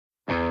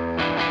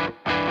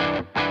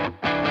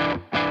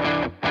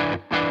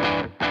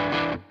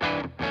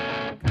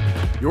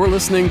You're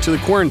listening to The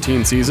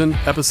Quarantine Season,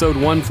 episode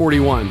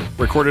 141,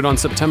 recorded on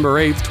September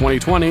 8th,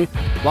 2020,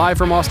 live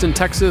from Austin,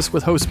 Texas,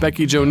 with hosts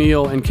Becky Jo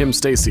Neal and Kim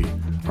Stacy.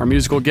 Our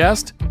musical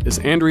guest is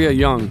Andrea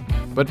Young.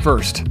 But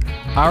first,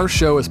 our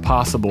show is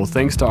possible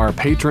thanks to our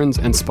patrons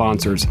and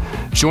sponsors.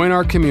 Join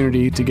our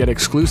community to get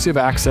exclusive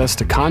access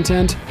to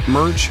content,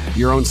 merch,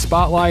 your own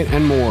spotlight,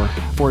 and more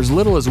for as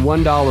little as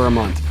 $1 a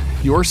month.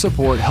 Your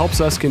support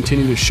helps us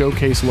continue to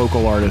showcase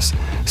local artists.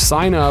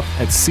 Sign up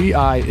at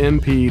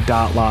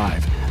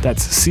CIMP.live.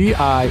 That's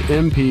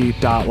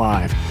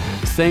CIMP.live.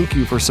 Thank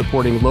you for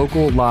supporting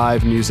local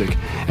live music.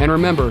 And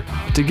remember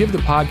to give the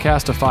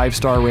podcast a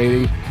 5-star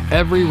rating.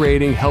 Every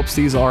rating helps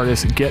these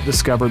artists get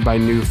discovered by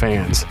new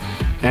fans.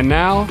 And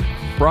now,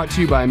 brought to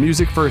you by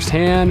Music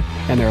Firsthand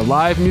and their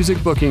live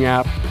music booking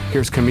app,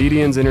 here's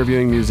comedians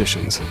interviewing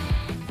musicians.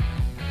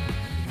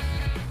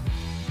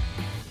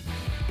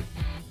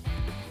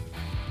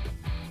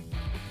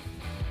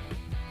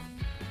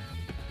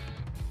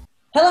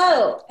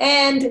 Hello,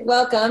 and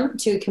welcome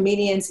to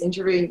Comedians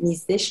Interviewing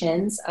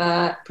Musicians,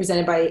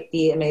 presented by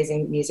the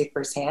amazing Music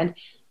Firsthand.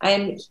 I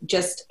am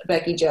just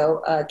Becky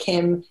Jo.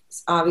 Kim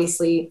is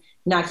obviously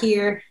not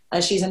here.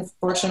 She's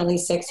unfortunately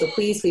sick, so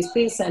please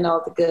send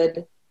all the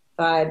good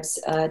vibes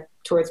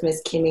towards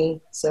Miss Kimmy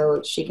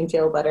so she can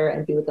feel better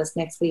and be with us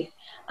next week.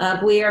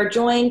 We are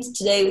joined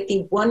today with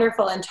the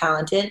wonderful and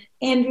talented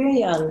Andrea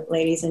Young,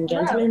 ladies and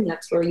gentlemen.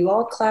 That's where you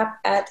all clap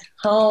at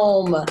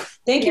home.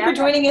 Thank you for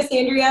joining us,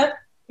 Andrea.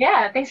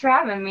 Yeah, thanks for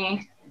having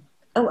me.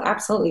 Oh,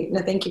 absolutely.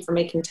 No, thank you for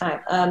making time.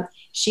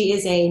 She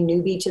is a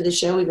newbie to the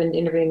show. We've been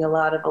interviewing a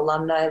lot of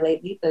alumni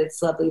lately, but it's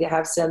lovely to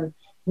have some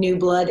new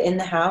blood in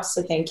the house,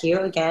 so thank you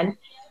again.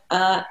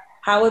 How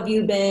have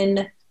you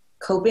been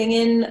coping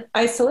in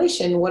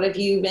isolation? What have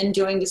you been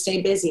doing to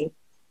stay busy?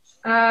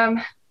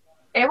 It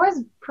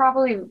was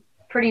probably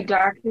pretty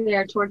dark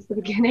there towards the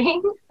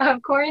beginning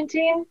of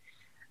quarantine,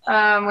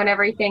 when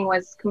everything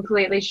was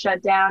completely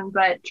shut down,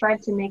 but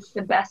tried to make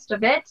the best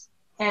of it.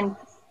 And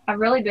I've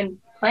really been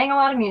playing a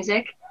lot of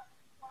music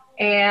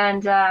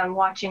and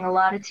watching a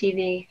lot of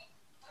TV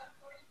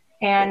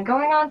and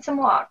going on some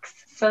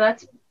walks. So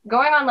that's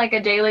going on like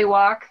a daily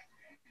walk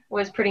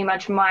was pretty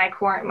much my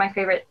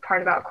favorite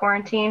part about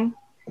quarantine,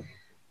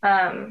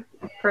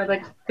 for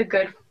like the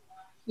good,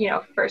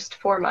 first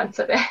 4 months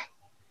of it.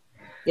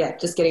 Yeah,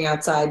 just getting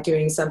outside,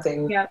 doing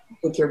something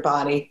with your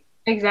body.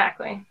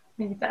 Exactly.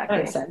 That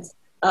makes sense.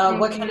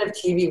 What kind of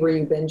TV were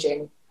you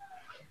binging?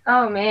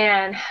 Oh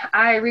man,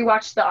 I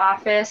rewatched The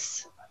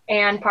Office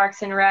and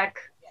Parks and Rec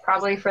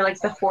probably for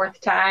like the 4th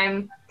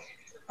time,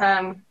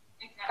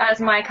 as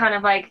my kind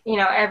of like,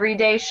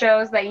 everyday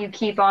shows that you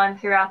keep on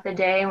throughout the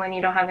day when you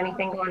don't have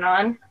anything going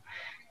on.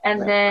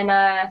 And then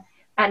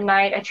at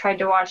night I tried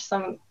to watch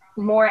some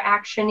more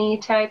action-y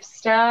type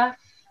stuff.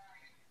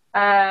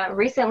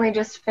 Recently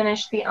just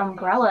finished The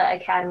Umbrella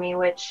Academy,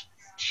 which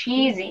is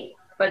cheesy,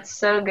 but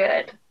so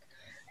good.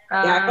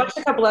 I watched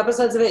a couple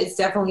episodes of it. It's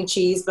definitely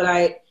cheese,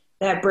 but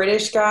that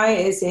British guy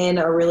is in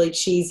a really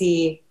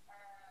cheesy,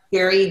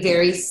 very,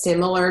 very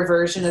similar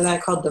version of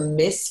that called The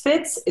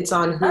Misfits. It's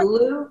on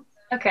Hulu.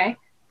 Okay.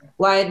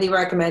 Widely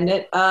recommend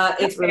it.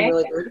 It's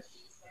really good.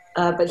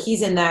 But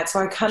he's in that, so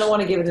I kind of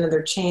want to give it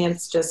another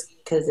chance just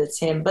because it's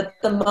him. But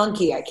the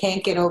monkey, I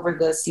can't get over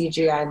the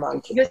CGI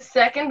monkey. The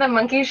second the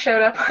monkey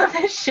showed up on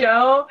the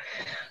show,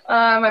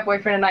 my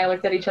boyfriend and I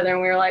looked at each other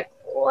and we were like,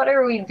 what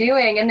are we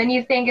doing? And then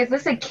you think, is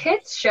this a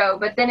kids show?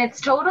 But then it's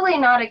totally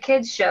not a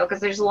kids show because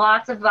there's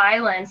lots of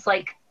violence,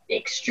 like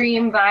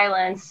extreme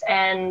violence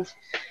and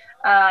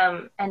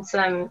some,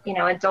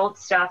 adult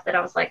stuff that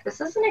I was like,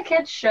 this isn't a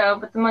kids show,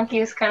 but the monkey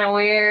is kind of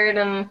weird.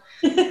 And,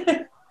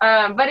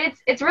 but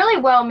it's really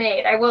well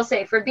made. I will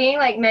say, for being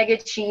like mega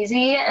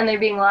cheesy and there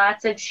being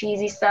lots of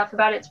cheesy stuff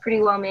about it, it's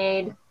pretty well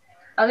made.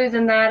 Other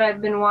than that,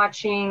 I've been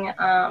watching,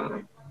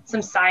 some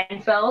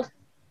Seinfeld.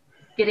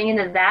 Getting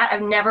into that.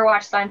 I've never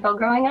watched Seinfeld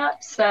growing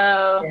up,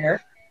 so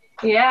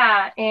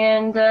yeah.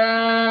 And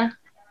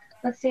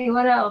let's see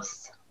what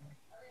else.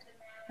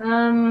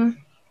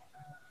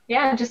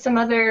 Just some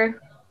other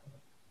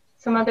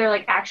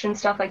like action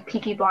stuff like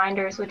Peaky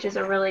Blinders, which is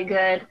a really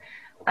good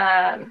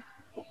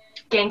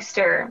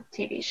gangster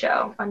TV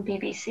show on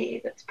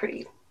BBC. That's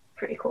pretty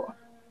cool.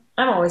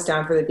 I'm always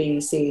down for the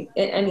BBC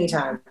at any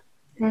time.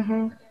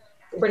 Mm-hmm.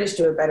 The British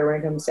do it better when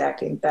it comes to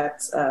acting.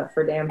 That's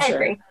for damn sure. I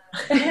agree.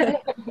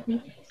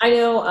 I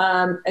know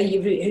have you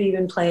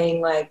been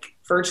playing like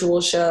virtual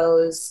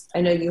shows?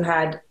 I know you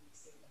had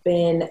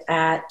been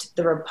at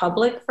the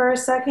Republic for a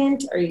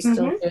second. Are you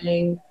still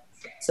doing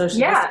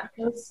social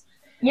shows?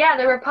 Yeah,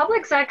 the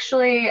Republic's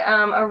actually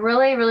a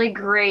really, really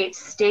great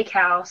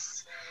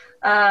steakhouse,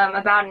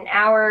 about an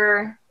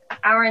hour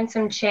and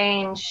some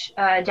change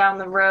down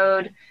the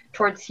road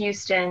towards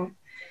Houston.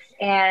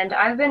 And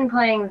I've been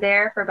playing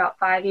there for about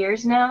 5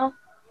 years now.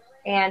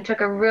 And took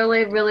a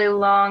really, really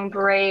long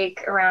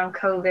break around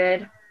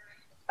COVID,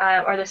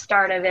 or the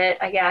start of it,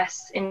 I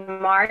guess, in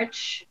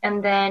March.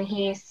 And then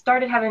he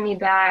started having me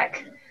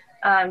back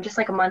just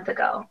like a month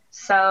ago.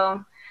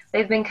 So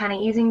they've been kind of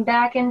easing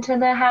back into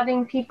the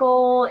having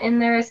people in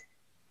their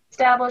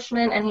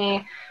establishment, and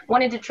he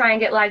wanted to try and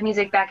get live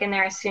music back in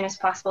there as soon as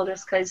possible,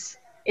 just because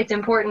it's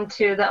important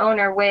to the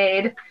owner,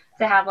 Wade,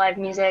 to have live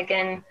music,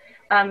 and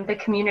the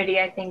community,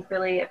 I think,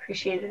 really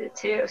appreciated it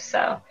too.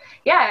 So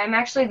yeah, I'm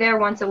actually there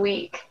once a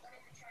week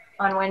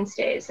on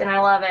Wednesdays, and I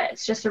love it.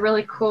 It's just a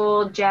really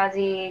cool,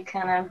 jazzy,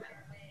 kind of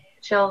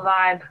chill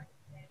vibe.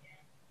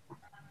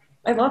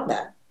 I love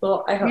that.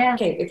 Well, I hope, Yeah.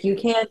 okay, if you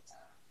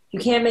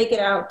can't make it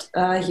out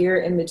here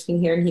in between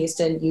here in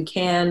Houston, you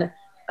can,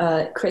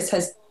 Chris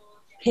has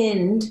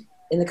pinned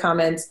in the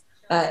comments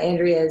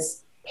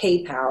Andrea's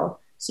PayPal,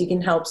 so you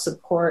can help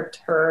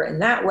support her in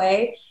that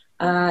way.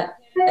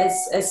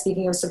 As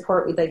speaking of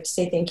support, we'd like to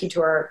say thank you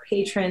to our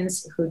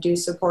patrons who do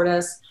support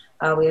us.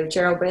 We have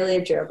Gerald Bailey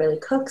of Gerald Bailey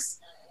Cooks,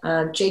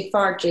 Jake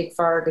Farr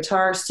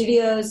Guitar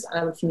Studios.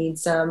 If you need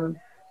some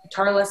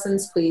guitar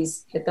lessons,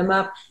 please hit them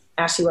up.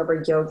 Ashley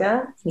Weber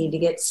Yoga, if you need to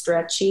get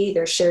stretchy.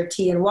 There's Share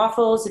Tea and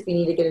Waffles. If you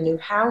need to get a new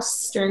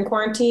house during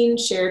quarantine,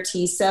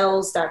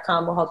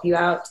 shareteasells.com will help you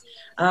out.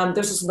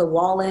 There's also the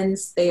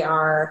Wallens. They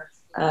are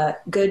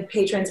good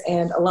patrons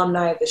and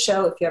alumni of the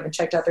show. If you haven't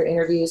checked out their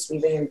interviews,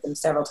 we've interviewed them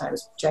several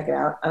times. Check it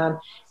out.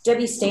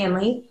 Debbie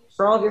Stanley,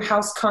 for all of your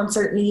house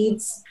concert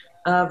needs,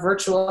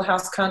 virtual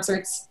house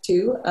concerts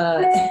too.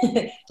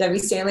 Debbie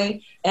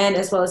Stanley, and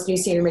as well as New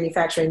Standard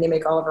Manufacturing. They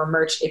make all of our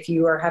merch. If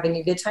you are having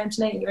a good time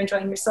tonight and you're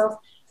enjoying yourself,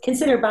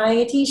 consider buying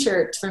a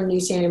t-shirt from New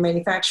Standard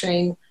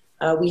Manufacturing.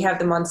 We have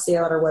them on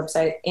sale at our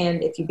website,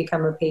 and if you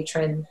become a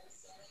patron,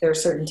 there are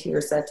certain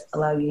tiers that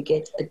allow you to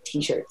get a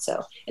t-shirt.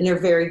 So, and they're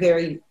very,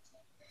 very,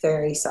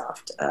 very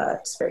soft.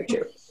 It's very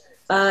true.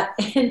 And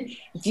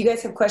if you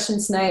guys have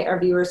questions tonight, our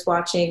viewers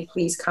watching,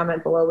 please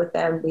comment below with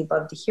them. We'd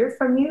love to hear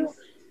from you.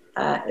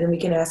 And we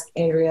can ask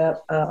Andrea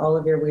all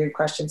of your weird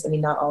questions. I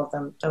mean, not all of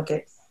them.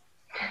 I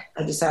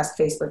just asked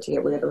Facebook to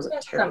get weird. Those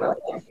are terrible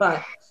ideas.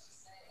 But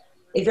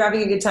if you're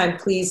having a good time,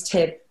 please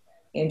tip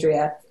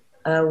Andrea.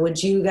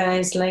 Would you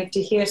guys like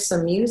to hear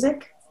some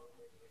music?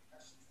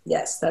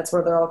 Yes, that's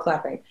where they're all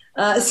clapping.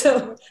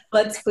 So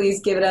let's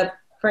please give it up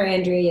for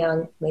Andrea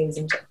Young, ladies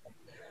and gentlemen.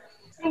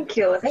 Thank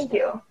you. Thank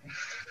you.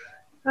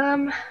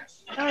 All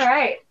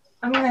right.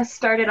 I'm going to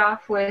start it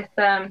off with,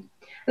 this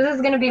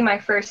is going to be my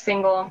first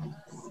single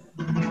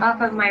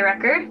off of my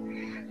record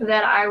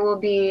that I will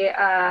be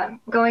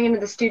going into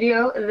the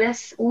studio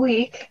this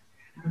week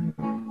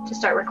to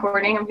start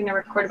recording. I'm going to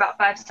record about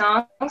 5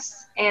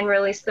 songs and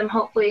release them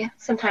hopefully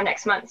sometime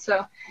next month.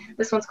 So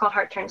this one's called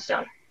Heart Turned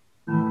Stone.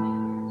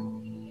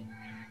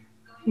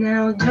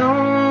 Now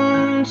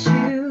don't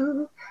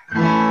you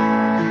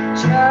try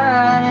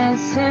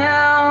to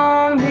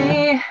tell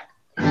me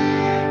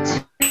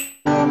to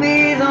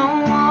be the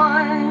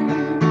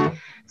one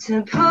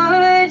to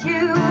put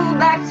you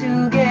back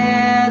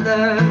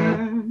together.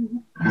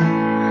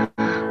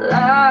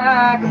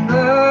 Like a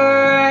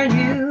bird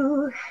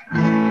you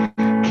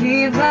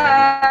keep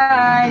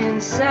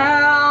flying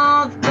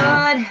south,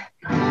 but you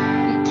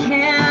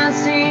can't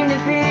seem to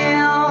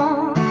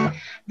feel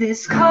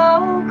this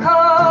cold,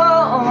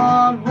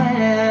 cold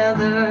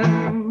weather.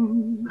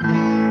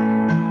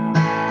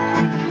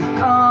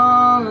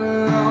 All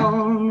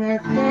along, I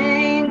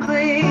think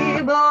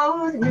we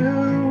both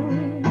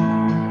knew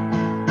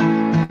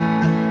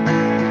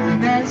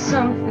that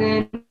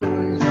something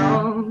was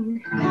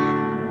wrong,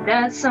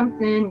 that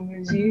something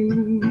was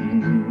you.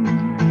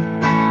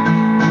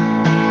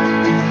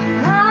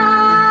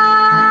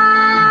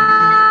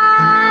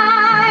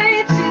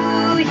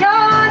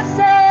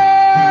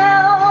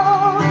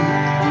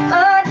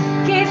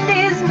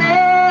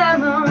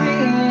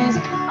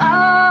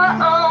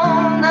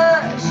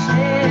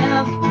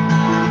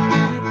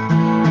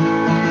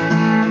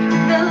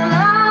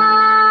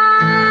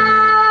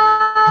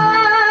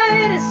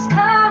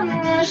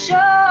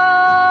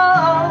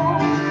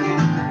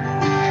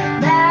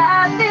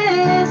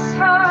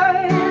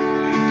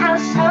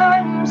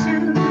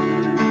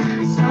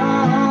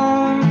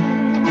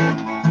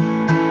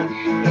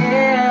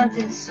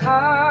 This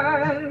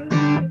heart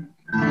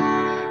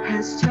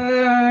has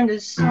turned to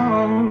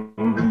stone.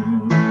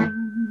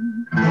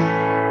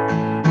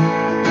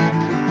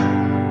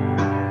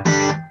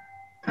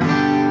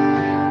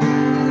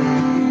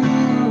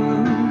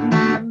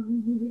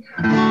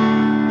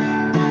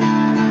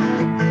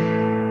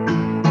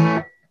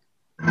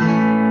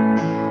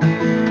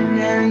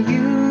 Now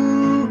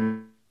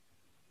you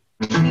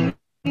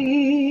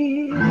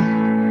keep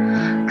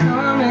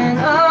coming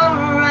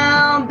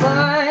around,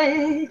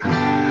 but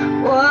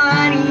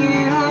what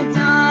you've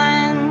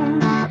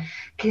done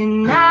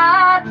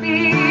cannot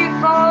be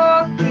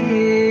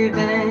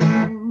forgiven.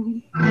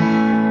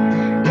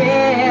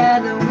 Yeah,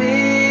 the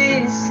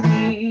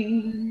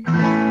whiskey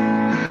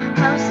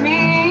helps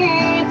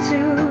me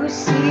to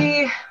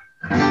see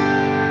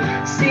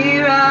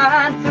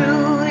right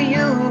through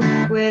you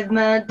with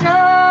my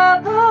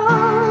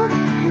double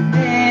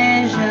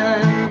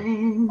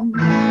vision.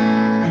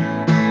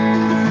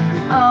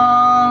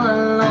 All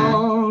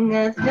along,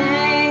 I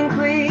think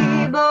we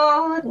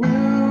both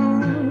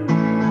knew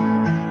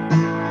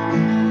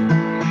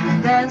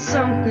that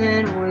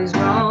something was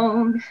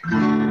wrong,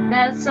 wrong.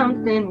 That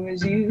something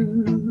was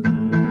you.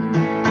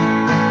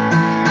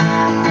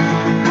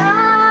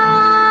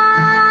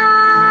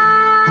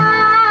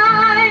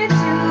 Lie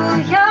to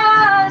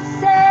yourself,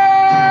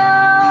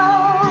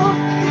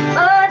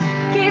 but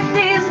keep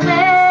these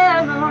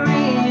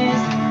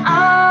memories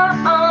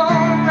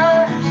on the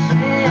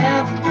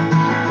shelf.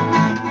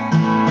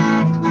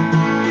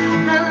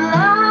 The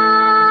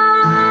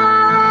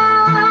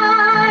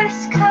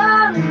lights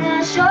come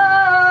and show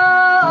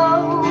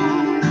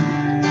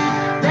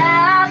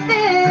that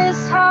this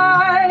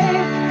heart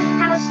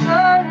has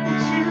turned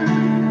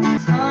to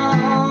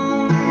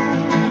stone.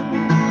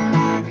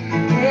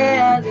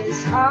 Yeah,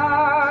 this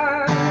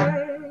heart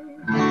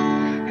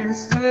has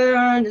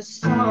turned to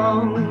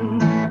stone.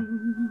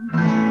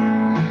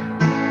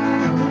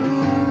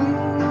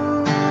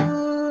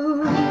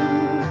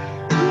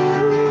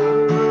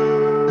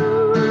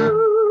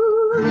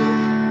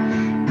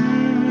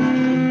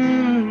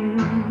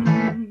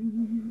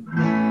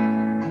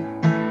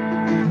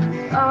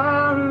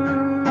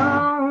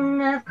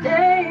 Alone, I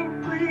think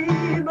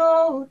we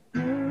both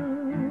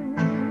knew.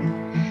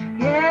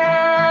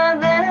 Yeah,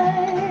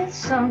 that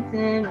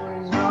something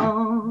was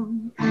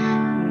wrong.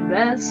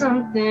 That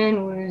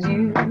something was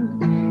you.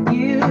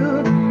 You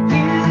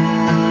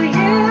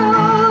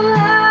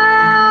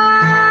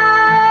lied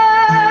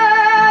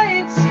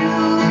to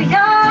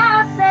yourself,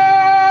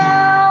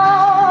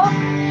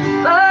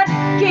 but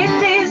keep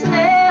these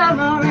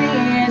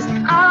memories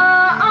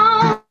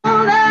on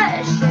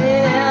the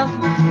shelf.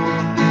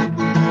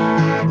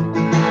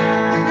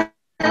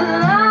 The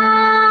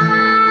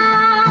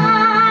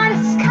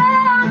lights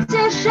come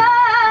to show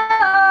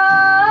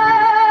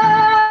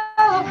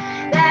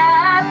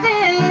that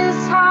this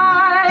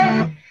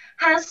heart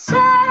has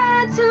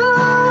turned to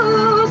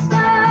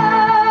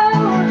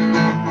stone.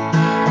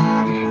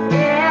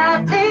 Yeah,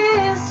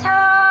 this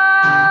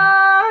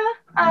heart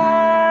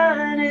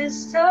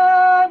is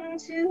turned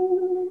to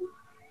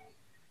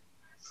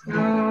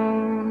stone.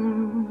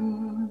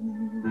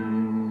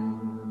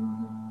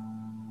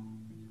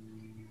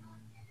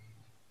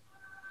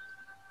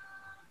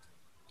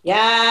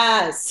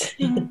 Yes.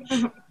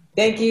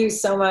 Thank you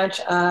so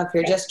much. If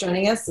you're just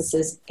joining us, this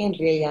is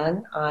Andrea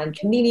Young on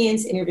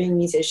Comedians Interviewing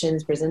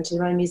Musicians, presented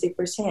by Music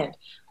Firsthand.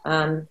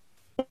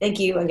 Thank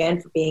you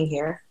again for being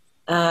here.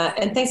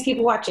 And thanks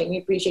people watching. We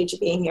appreciate you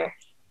being here.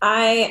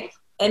 I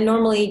am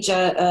normally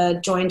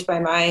joined by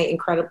my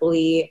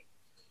incredibly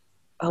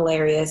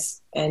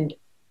hilarious and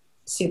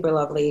super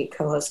lovely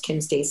co-host,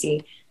 Kim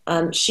Stacy.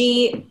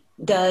 She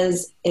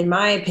does, in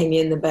my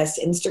opinion, the best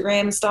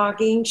Instagram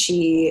stalking.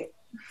 She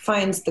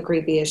finds the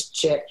creepiest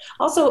shit.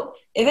 Also,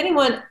 if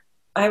anyone,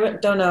 I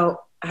don't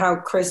know how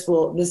Chris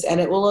this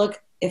edit will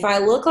look. If I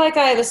look like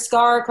I have a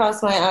scar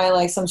across my eye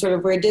like some sort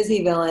of weird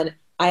Disney villain,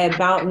 I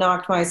about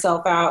knocked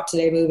myself out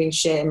today moving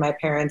shit in my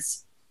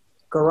parents'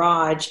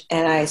 garage,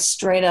 and I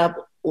straight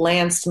up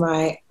lanced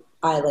my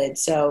eyelid.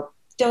 So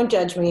don't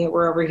judge me.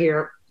 We're over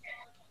here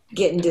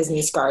getting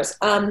Disney scars.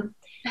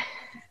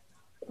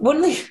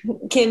 One of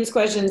Kim's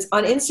questions,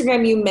 on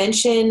Instagram you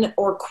mention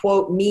or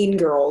quote Mean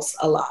Girls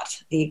a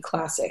lot, the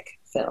classic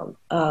film,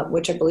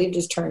 which I believe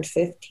just turned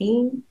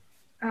 15.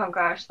 Oh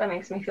gosh, that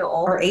makes me feel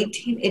old. Or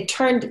 18. It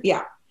turned,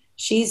 yeah.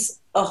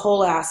 She's a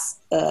whole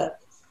ass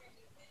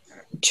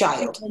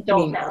child.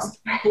 Adult now.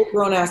 Full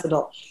grown ass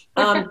adult.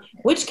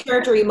 Which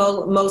character are you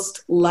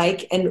most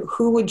like, and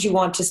who would you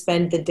want to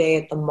spend the day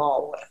at the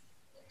mall with?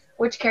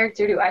 Which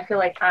character do I feel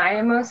like I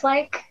am most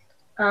like?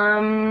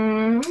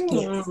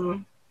 Yes.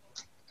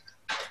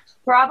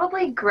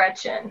 Probably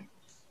Gretchen.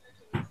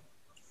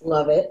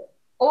 Love it.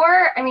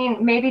 Or, I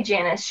mean, maybe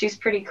Janice. She's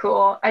pretty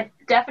cool. I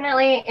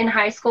definitely, in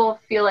high school,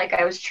 feel like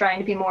I was trying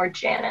to be more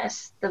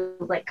Janice,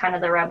 kind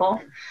of the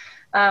rebel.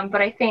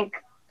 But I think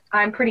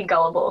I'm pretty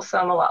gullible, so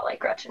I'm a lot like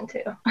Gretchen,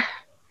 too.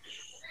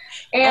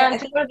 And I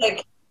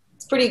think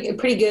it's pretty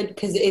good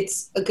because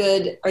it's a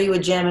good, are you a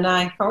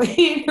Gemini? Are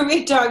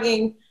we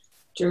talking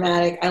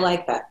dramatic? I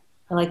like that.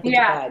 I like the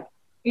vibe.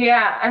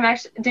 Yeah, I'm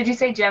actually, did you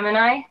say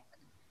Gemini?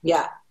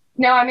 Yeah.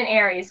 No, I'm an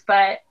Aries,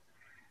 but.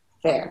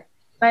 Fair.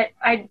 But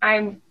I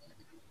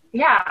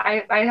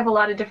have a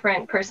lot of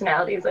different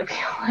personalities, I feel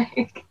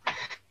like.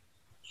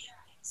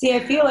 See, I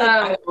feel like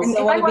I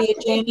also want to be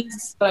a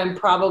Janice, but I'm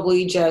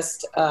probably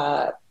just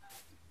a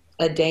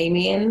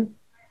Damien.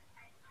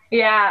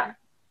 Yeah,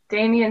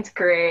 Damien's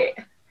great.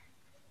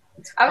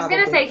 I was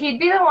going to say he'd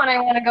be the one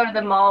I want to go to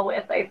the mall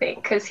with, I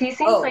think, because he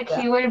seems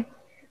he would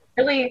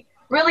really,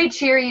 really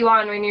cheer you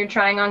on when you're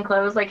trying on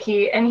clothes.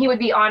 He would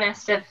be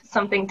honest if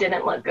something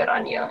didn't look good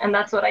on you, and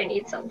that's what I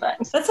need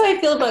sometimes. That's how I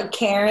feel about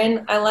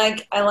Karen. I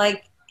like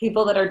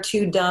people that are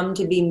too dumb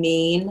to be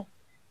mean.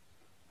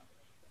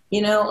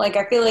 You know,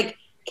 I feel like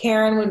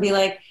Karen would be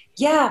like,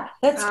 yeah,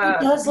 that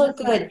does look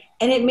good.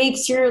 And it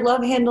makes your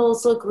love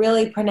handles look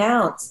really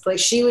pronounced.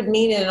 She would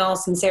mean it in all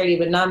sincerity,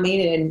 but not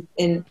mean it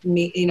in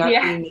being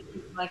mean.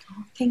 Like,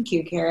 oh, thank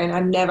you, Karen.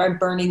 I'm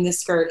burning this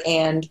skirt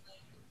and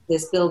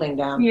this building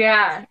down.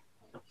 Yeah.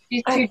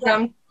 She's too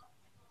dumb.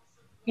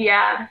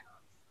 Yeah.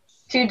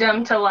 Too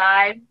dumb to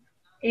lie.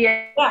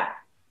 Yeah. Yeah.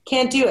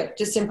 Can't do it.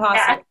 Just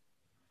impossible.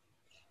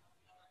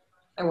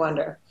 I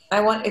wonder.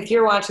 If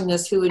you're watching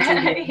this, who would you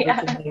be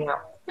hang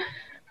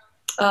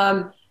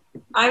out?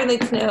 I would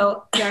like to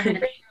know,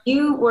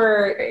 you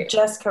were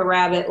Jessica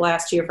Rabbit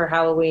last year for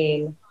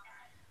Halloween.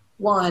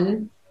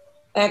 1,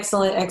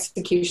 excellent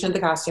execution of the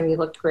costume. You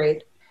looked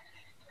great.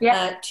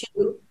 Yeah.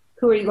 2,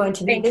 who are you going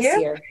to be this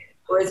year?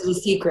 Or is it a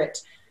secret?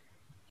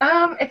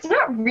 It's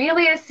not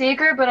really a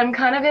secret, but I'm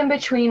kind of in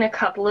between a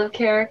couple of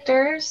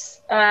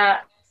characters.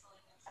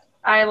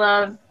 I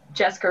love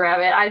Jessica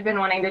Rabbit. I've been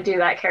wanting to do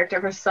that character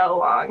for so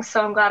long,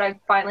 so I'm glad I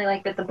finally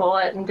bit the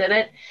bullet and did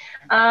it.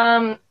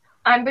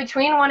 I'm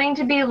between wanting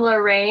to be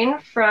Lorraine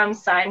from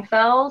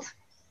Seinfeld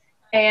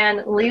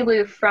and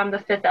Lulu from The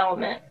Fifth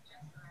Element.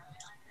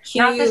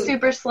 Cute. Not the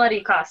super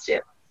slutty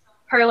costume.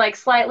 Her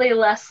slightly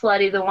less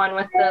slutty, the one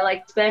with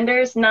the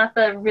suspenders, not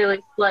the really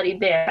slutty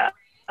band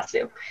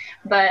costume.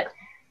 But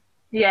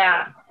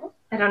yeah,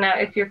 I don't know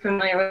if you're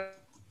familiar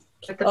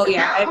with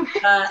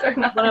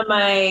the one of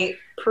my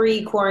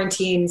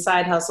pre-quarantine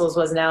side hustles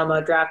was an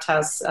Alamo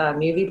Drafthouse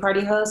movie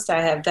party host.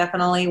 I have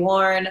definitely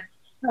worn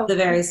the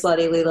very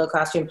slutty Lilo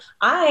costume.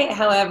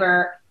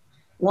 However,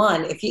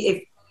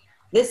 if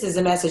this is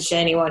a message to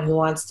anyone who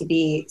wants to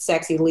be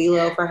sexy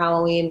Lilo for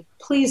Halloween,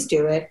 please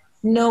do it.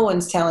 No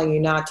one's telling you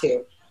not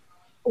to.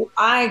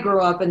 I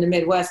grew up in the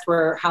Midwest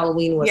where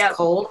Halloween was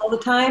cold all the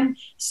time.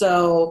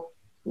 So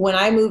when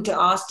I moved to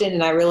Austin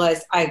and I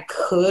realized I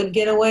could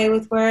get away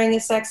with wearing a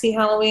sexy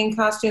Halloween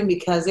costume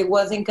because it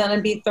wasn't going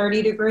to be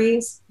 30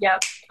 degrees,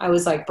 I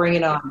was like, bring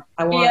it on.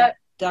 I want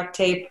duct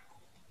tape.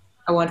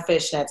 I want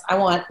fishnets. I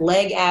want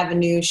Leg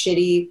Avenue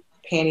shitty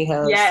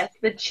pantyhose. Yes,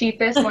 the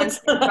cheapest ones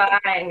to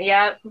find.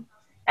 Yep,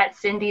 at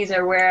Cindy's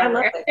or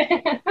wherever. I love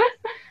it.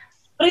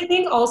 But I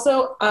think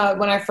also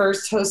when I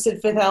first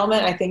hosted Fifth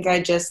Element, I think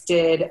I just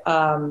did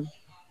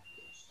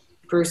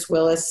Bruce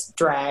Willis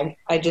drag.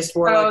 I just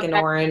wore an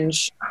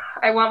orange.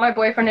 I want my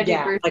boyfriend to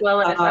do Bruce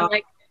Willis. I'm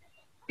like,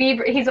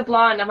 he's a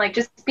blonde. I'm like,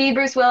 just be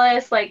Bruce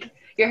Willis.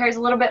 Your hair's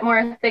a little bit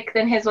more thick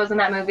than his was in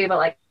that movie,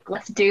 but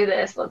let's do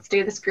this. Let's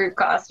do this group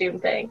costume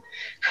thing.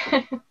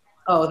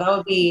 Oh, that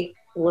would be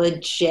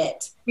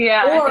legit.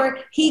 Yeah. Or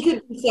he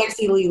could be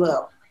sexy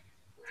Lilo.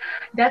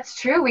 That's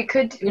true. We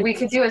could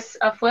do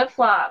a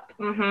flip-flop.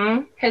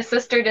 Mm-hmm. His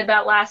sister did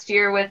that last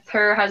year with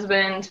her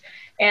husband,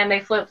 and they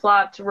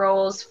flip-flopped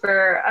roles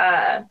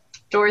for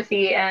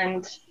Dorothy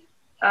and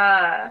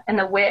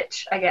the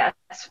witch, I guess.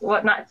 It's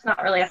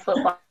not really a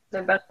flip-flop.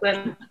 They're both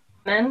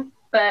women,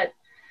 but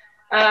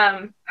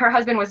her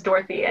husband was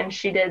Dorothy, and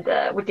she did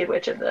the Wicked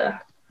Witch of the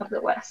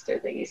West or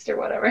the East or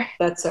whatever.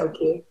 That's so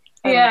cute.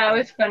 Yeah, it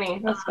was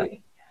funny. That's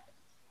funny.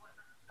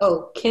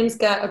 Oh, Kim's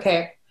got,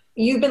 okay.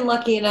 You've been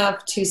lucky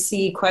enough to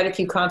see quite a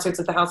few concerts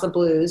at the House of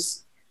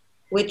Blues.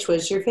 Which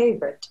was your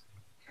favorite?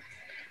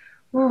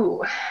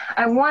 Ooh,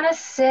 I want to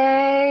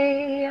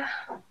say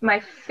my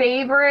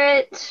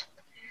favorite,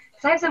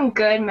 I have some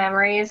good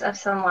memories of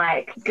some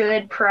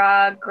good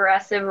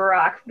progressive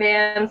rock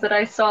bands that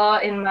I saw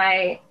in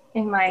my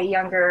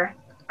younger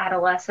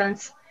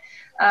adolescence.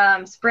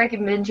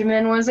 Breaking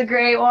Benjamin was a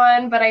great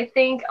one, but I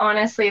think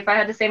honestly, if I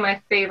had to say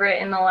my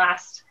favorite in the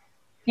last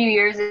few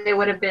years, it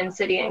would have been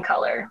City and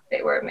Color.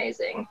 They were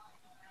amazing.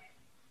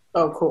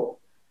 Oh, cool.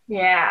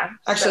 Yeah.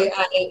 Actually,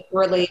 I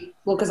relate,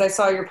 because I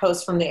saw your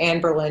post from the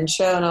Anne Boleyn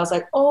show, and I was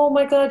like, oh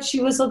my God, she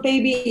was a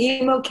baby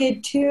emo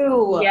kid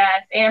too.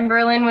 Yes, Anne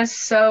Boleyn was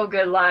so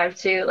good live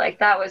too.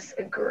 That was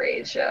a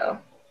great show.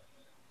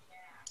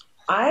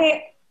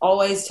 I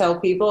always tell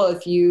people,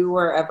 if you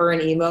were ever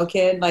an emo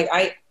kid,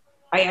 I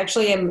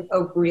actually am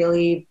a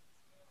really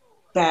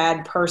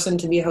bad person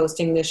to be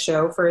hosting this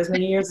show for as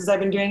many years as I've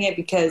been doing it,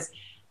 because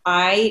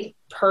I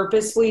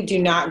purposely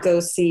do not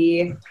go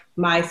see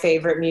my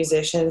favorite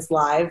musicians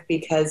live,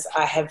 because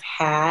I have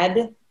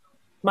had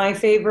my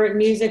favorite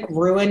music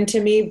ruined to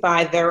me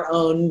by their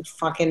own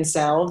fucking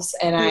selves.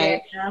 And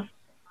I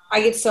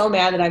get so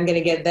mad that I'm going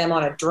to get them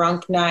on a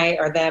drunk night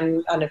or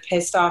them on a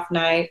pissed off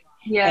night.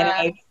 Yeah. And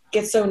I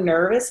get so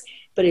nervous.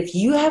 But if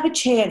you have a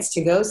chance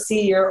to go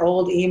see your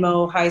old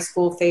emo high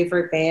school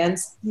favorite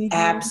bands,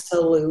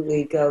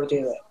 absolutely go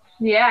do it.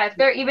 Yeah, if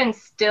they're even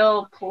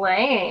still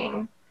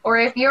playing. Or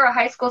if you're a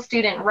high school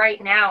student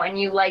right now and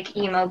you like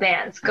emo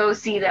bands, go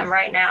see them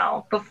right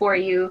now before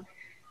you,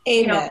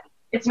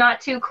 it's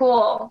not too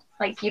cool.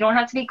 You don't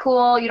have to be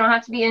cool. You don't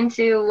have to be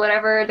into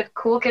whatever the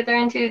cool kids are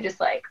into. Just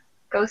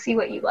go see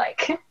what you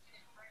like.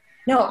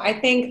 No, I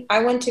think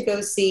I went to go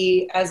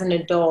see, as an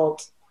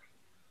adult,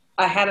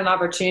 I had an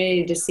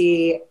opportunity to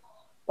see,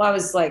 I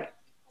was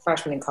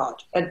freshman in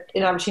college, an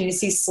opportunity to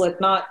see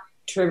Slipknot,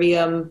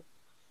 Trivium,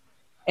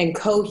 and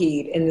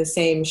Coheed in the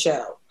same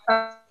show.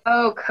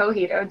 Oh,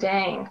 Coheed. Oh,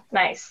 dang.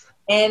 Nice.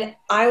 And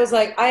I was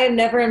like, I have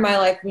never in my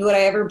life would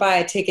I ever buy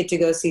a ticket to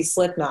go see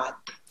Slipknot.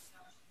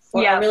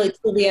 Well, yeah.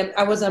 Trivium,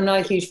 I'm not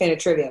a huge fan of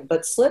Trivium,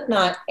 but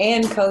Slipknot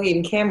and Coheed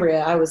and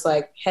Cambria, I was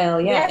like,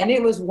 hell yeah. And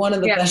it was one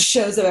of the best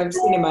shows I've ever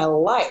seen in my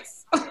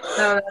life.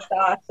 Oh, that's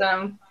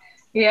awesome.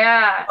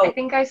 Yeah, I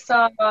think I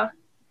saw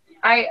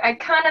I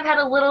kind of had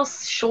a little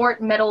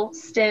short middle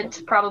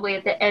stint probably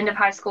at the end of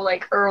high school,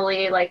 like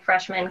early, like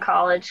freshman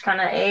college kind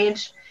of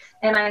age.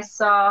 And I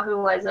saw, who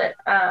was it?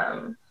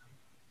 Oh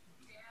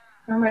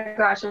my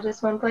gosh, I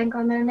just went blank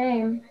on their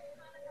name.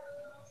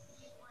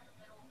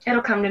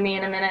 It'll come to me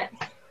in a minute.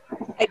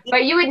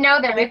 But you would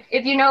know them.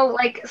 If you know,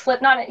 like,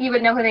 Slipknot, you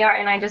would know who they are.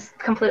 And I just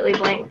completely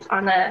blanked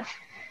on the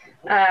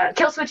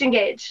Killswitch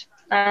Engage.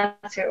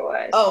 That's who it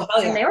was. Oh,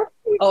 hell yeah. And they were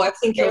I've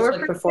seen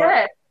Killswitch before.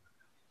 Good.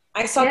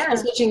 I saw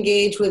Killswitch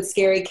Engage with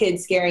Scary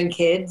Kids Scaring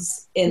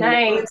Kids in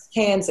Lawrence,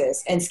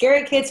 Kansas. And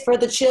Scary Kids for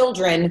the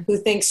children who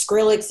think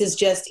Skrillex is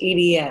just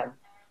EDM.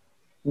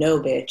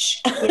 No, bitch.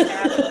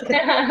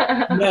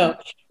 Yeah. No.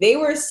 They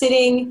were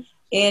sitting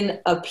in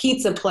a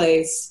pizza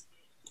place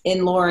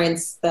in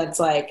Lawrence that's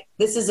like,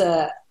 this is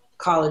a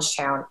college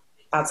town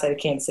outside of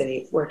Kansas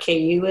City where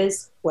KU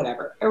is,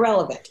 whatever,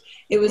 irrelevant.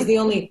 It was the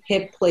only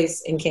hip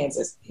place in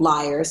Kansas.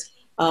 Liars.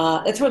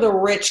 It's where the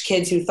rich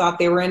kids who thought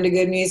they were into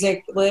good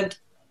music lived.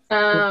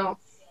 Oh.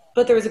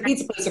 But there was a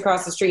pizza place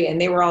across the street, and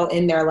they were all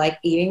in there, like,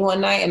 eating one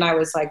night, and I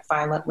was, like,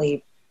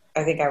 pretty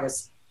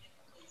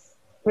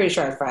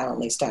sure I was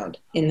violently stoned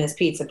in this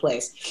pizza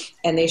place.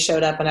 And they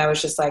showed up, and I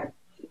was just like,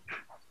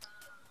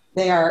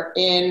 they are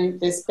in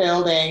this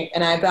building,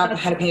 and I about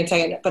had to pay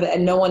attention, but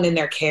no one in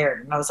there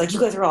cared. And I was like, you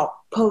guys are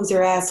all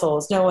poser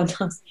assholes. No one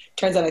knows.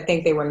 Turns out I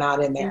think they were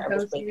not in there. I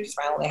was like, just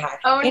violently high.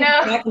 Oh, and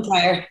no.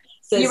 McIntyre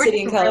says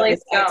City and Color really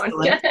is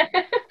excellent.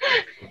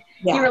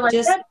 Yeah, you were like,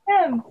 that's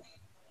him.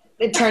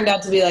 It turned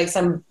out to be like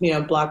some,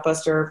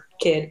 Blockbuster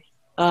kid.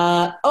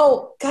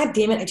 Oh, God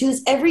damn it. I do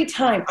this every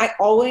time. I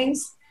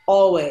always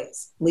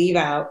leave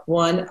out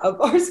one of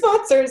our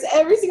sponsors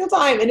every single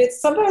time. And it's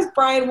sometimes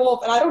Brian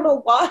Wolf. And I don't know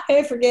why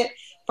I forget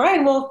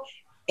Brian Wolf.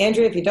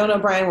 Andrea, if you don't know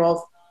Brian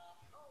Wolf,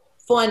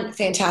 fun,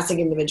 fantastic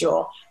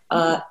individual.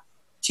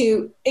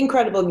 2,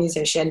 incredible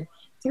musician.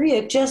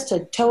 3, just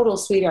a total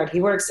sweetheart.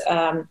 He works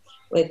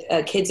with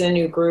Kids in a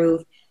New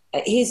Groove.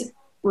 He's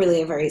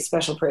really a very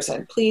special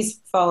person. Please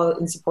follow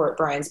and support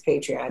Brian's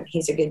Patreon.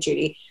 He's a good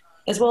Judy,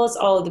 as well as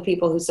all of the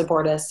people who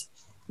support us.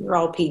 You're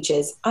all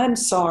peaches. I'm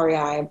sorry.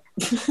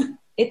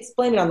 It's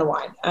blame it on the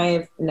wine. I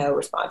have no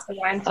response.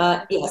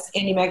 Yes,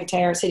 Andy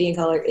McIntyre, City and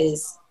Color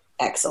is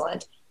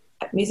excellent.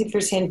 Music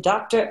Firsthand,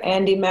 Dr.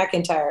 Andy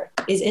McIntyre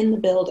is in the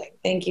building.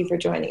 Thank you for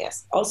joining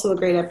us. Also a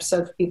great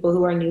episode for people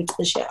who are new to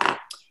the show.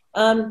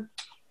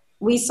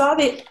 We saw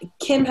that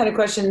Kim had a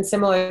question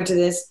similar to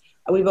this.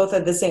 We both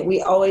had the same.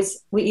 We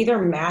either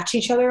match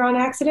each other on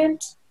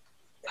accident,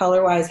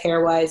 color-wise,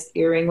 hair-wise,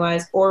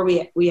 earring-wise, or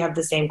we have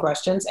the same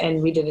questions,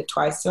 and we did it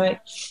twice tonight.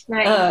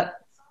 Nice.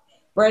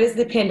 Right as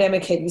the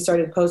pandemic hit, you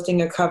started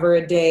posting a cover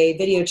a day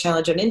video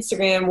challenge on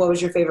Instagram. What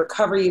was your favorite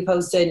cover you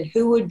posted? And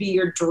who would be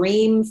your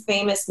dream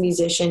famous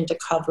musician to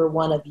cover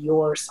one of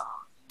your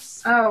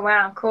songs? Oh,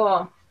 wow.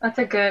 Cool. That's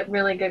a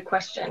really good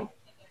question.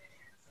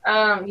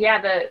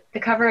 The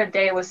cover a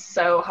day was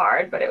so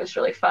hard, but it was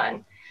really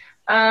fun.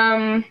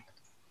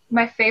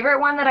 My favorite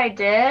one that I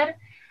did,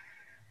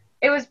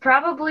 it was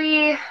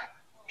probably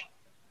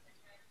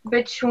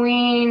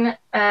between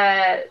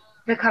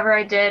the cover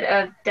I did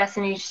of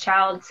Destiny's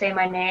Child, Say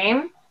My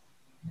Name.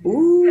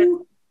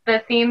 Ooh.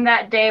 The theme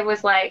that day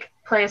was like,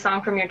 play a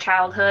song from your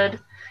childhood.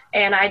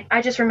 And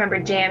I just remember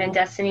jamming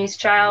Destiny's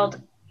Child,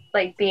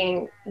 like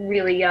being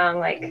really young,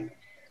 like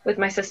with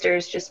my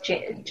sisters, just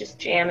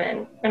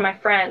jamming, and my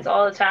friends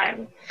all the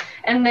time.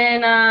 And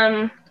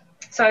then,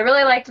 so I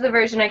really liked the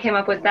version I came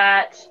up with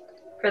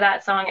for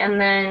that song. And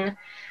then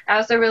I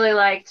also really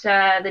liked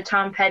the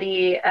Tom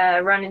Petty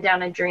Running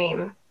Down a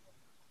Dream,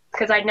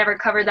 because I'd never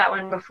covered that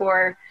one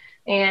before,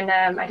 and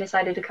I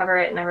decided to cover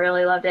it, and I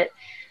really loved it.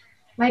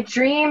 My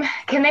dream,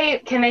 can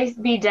they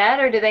be dead,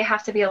 or do they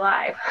have to be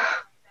alive?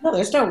 No,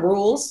 there's no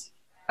rules.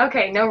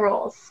 Okay, no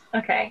rules.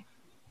 Okay.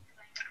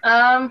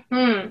 Man,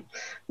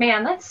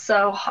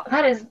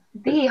 that is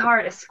the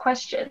hardest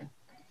question,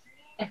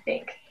 I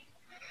think.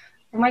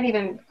 It might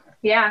even,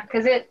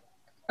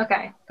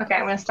 okay, I'm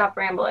going to stop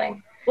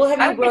rambling. Well,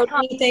 have you wrote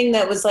anything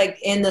that was like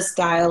in the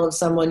style of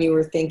someone you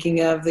were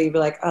thinking of that you'd be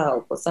like,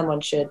 oh, well, I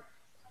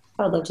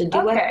would love to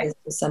duet this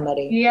with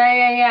somebody.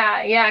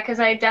 Yeah, because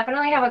I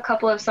definitely have a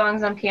couple of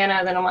songs on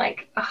piano that I'm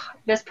like, oh,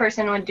 this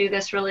person would do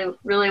this really,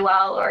 really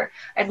well, or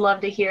I'd love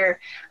to hear.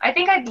 I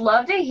think I'd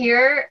love to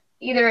hear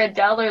either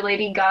Adele or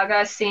Lady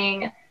Gaga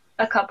sing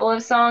a couple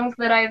of songs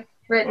that I've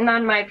written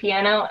on my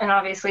piano, and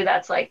obviously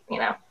that's like,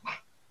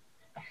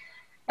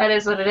 that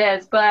is what it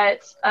is.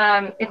 But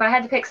if I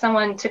had to pick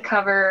someone to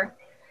cover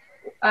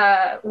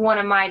one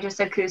of my just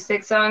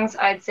acoustic songs,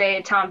 I'd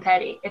say Tom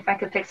Petty, if I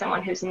could pick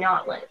someone who's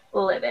not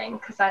living,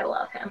 because I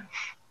love him.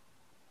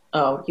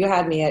 Oh, you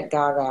had me at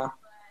Gaga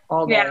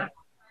all day. Yeah,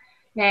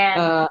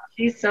 man,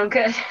 she's so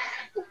good.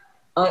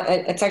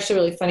 It's actually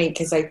really funny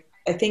because I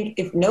think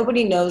if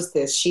nobody knows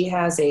this, she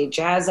has a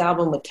jazz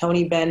album with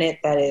Tony Bennett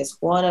that is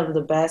one of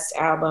the best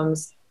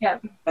albums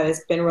that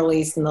has been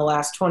released in the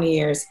last 20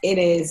 years. It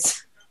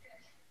is,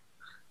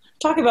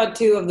 talk about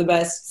two of the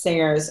best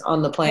singers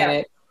on the planet.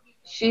 Yeah.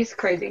 She's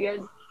crazy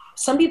good.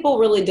 Some people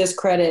really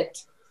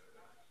discredit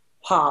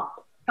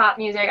pop pop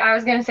music. I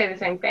was gonna say the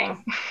same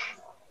thing.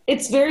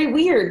 It's very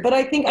weird, but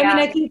I think, Yeah.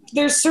 I think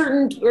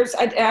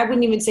I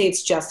wouldn't even say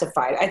it's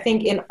justified. I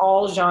think in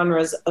all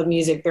genres of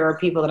music, there are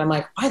people that I'm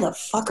like, why the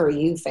fuck are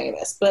you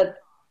famous? But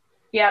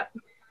Yep.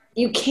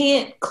 you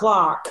can't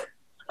clock.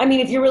 I mean,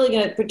 if you're really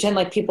going to pretend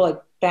like people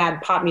like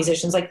bad pop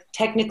musicians, like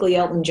technically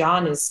Elton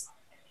John is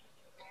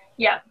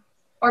Yeah.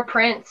 Or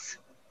Prince.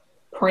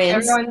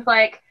 Prince. Everyone's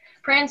like,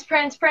 Prince.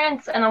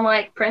 And I'm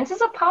like, Prince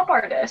is a pop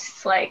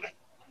artist. Like,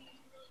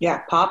 Yeah,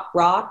 pop,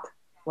 rock,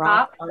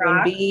 Pop,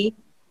 R&B.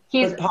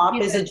 But pop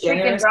is a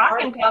generous freaking rock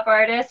part. and pop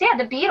artist. Yeah,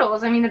 the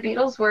Beatles. I mean, the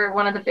Beatles were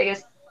one of the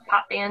biggest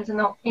pop bands in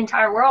the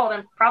entire world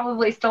and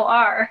probably still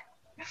are.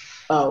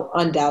 Oh,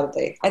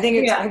 undoubtedly. I think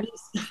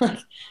it's like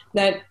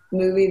that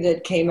movie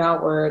that came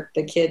out where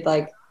the kid,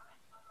 like,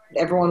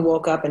 everyone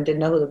woke up and didn't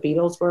know who the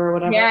Beatles were or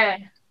whatever. Yeah.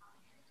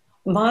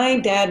 My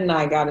dad and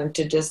I got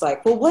into just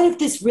like, well, what if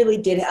this really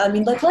did? I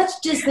mean, like, let's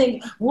just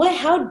think,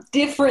 how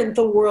different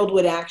the world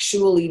would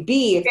actually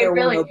be if there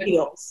really were no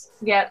Beatles.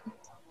 Yep.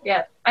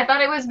 I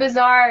thought it was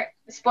bizarre.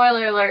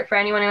 Spoiler alert for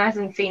anyone who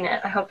hasn't seen it.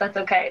 I hope that's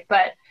okay.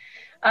 But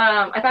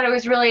I thought it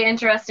was really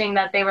interesting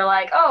that they were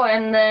like, oh,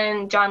 and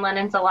then John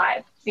Lennon's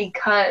alive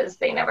because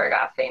they never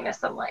got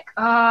famous. I'm like,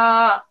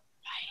 right.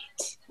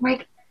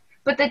 Like,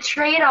 but the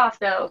trade-off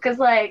though, because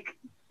like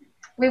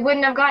we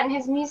wouldn't have gotten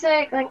his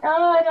music. Like,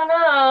 oh, I don't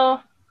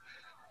know.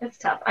 It's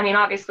tough. I mean,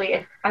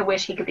 obviously, I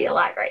wish he could be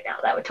alive right now.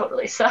 That would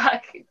totally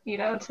suck,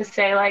 to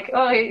say like,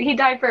 oh, he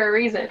died for a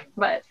reason.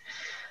 But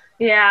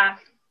yeah,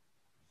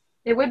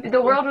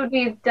 the world would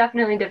be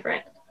definitely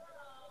different.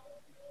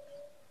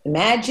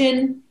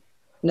 Imagine.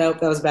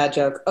 Nope, that was a bad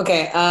joke.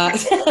 Okay,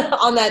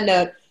 on that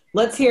note,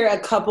 let's hear a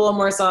couple of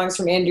more songs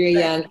from Andrea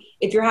Young.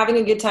 If you're having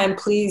a good time,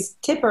 please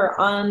tip her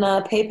on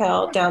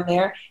PayPal down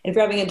there. And if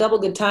you're having a double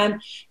good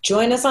time,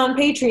 join us on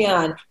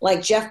Patreon,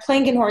 like Jeff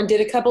Plankenhorn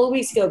did a couple of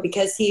weeks ago,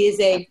 because he is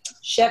a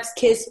Chef's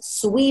Kiss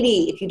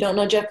sweetie. If you don't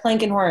know Jeff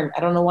Plankenhorn, I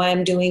don't know why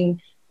I'm doing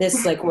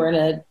this like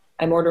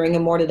I'm ordering a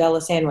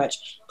mortadella sandwich.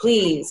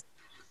 Please,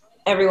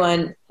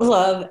 everyone,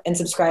 love and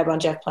subscribe on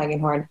Jeff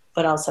Plankenhorn,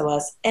 but also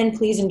us. And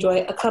please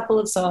enjoy a couple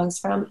of songs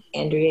from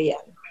Andrea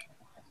Young.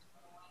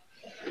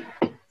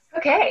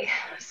 Okay,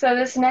 so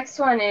this next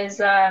one is,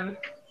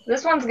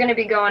 this one's going to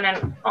be going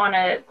on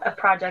a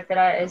project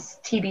that is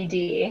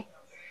TBD.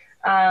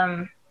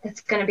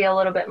 It's going to be a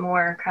little bit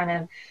more kind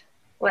of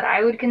what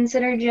I would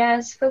consider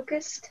jazz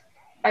focused.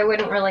 I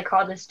wouldn't really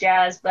call this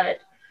jazz, but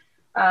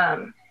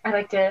I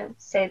like to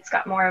say it's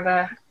got more of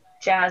a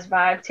jazz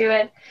vibe to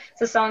it.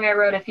 It's a song I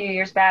wrote a few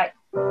years back.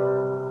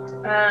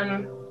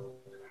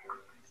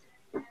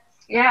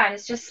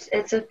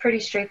 It's a pretty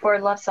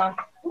straightforward love song.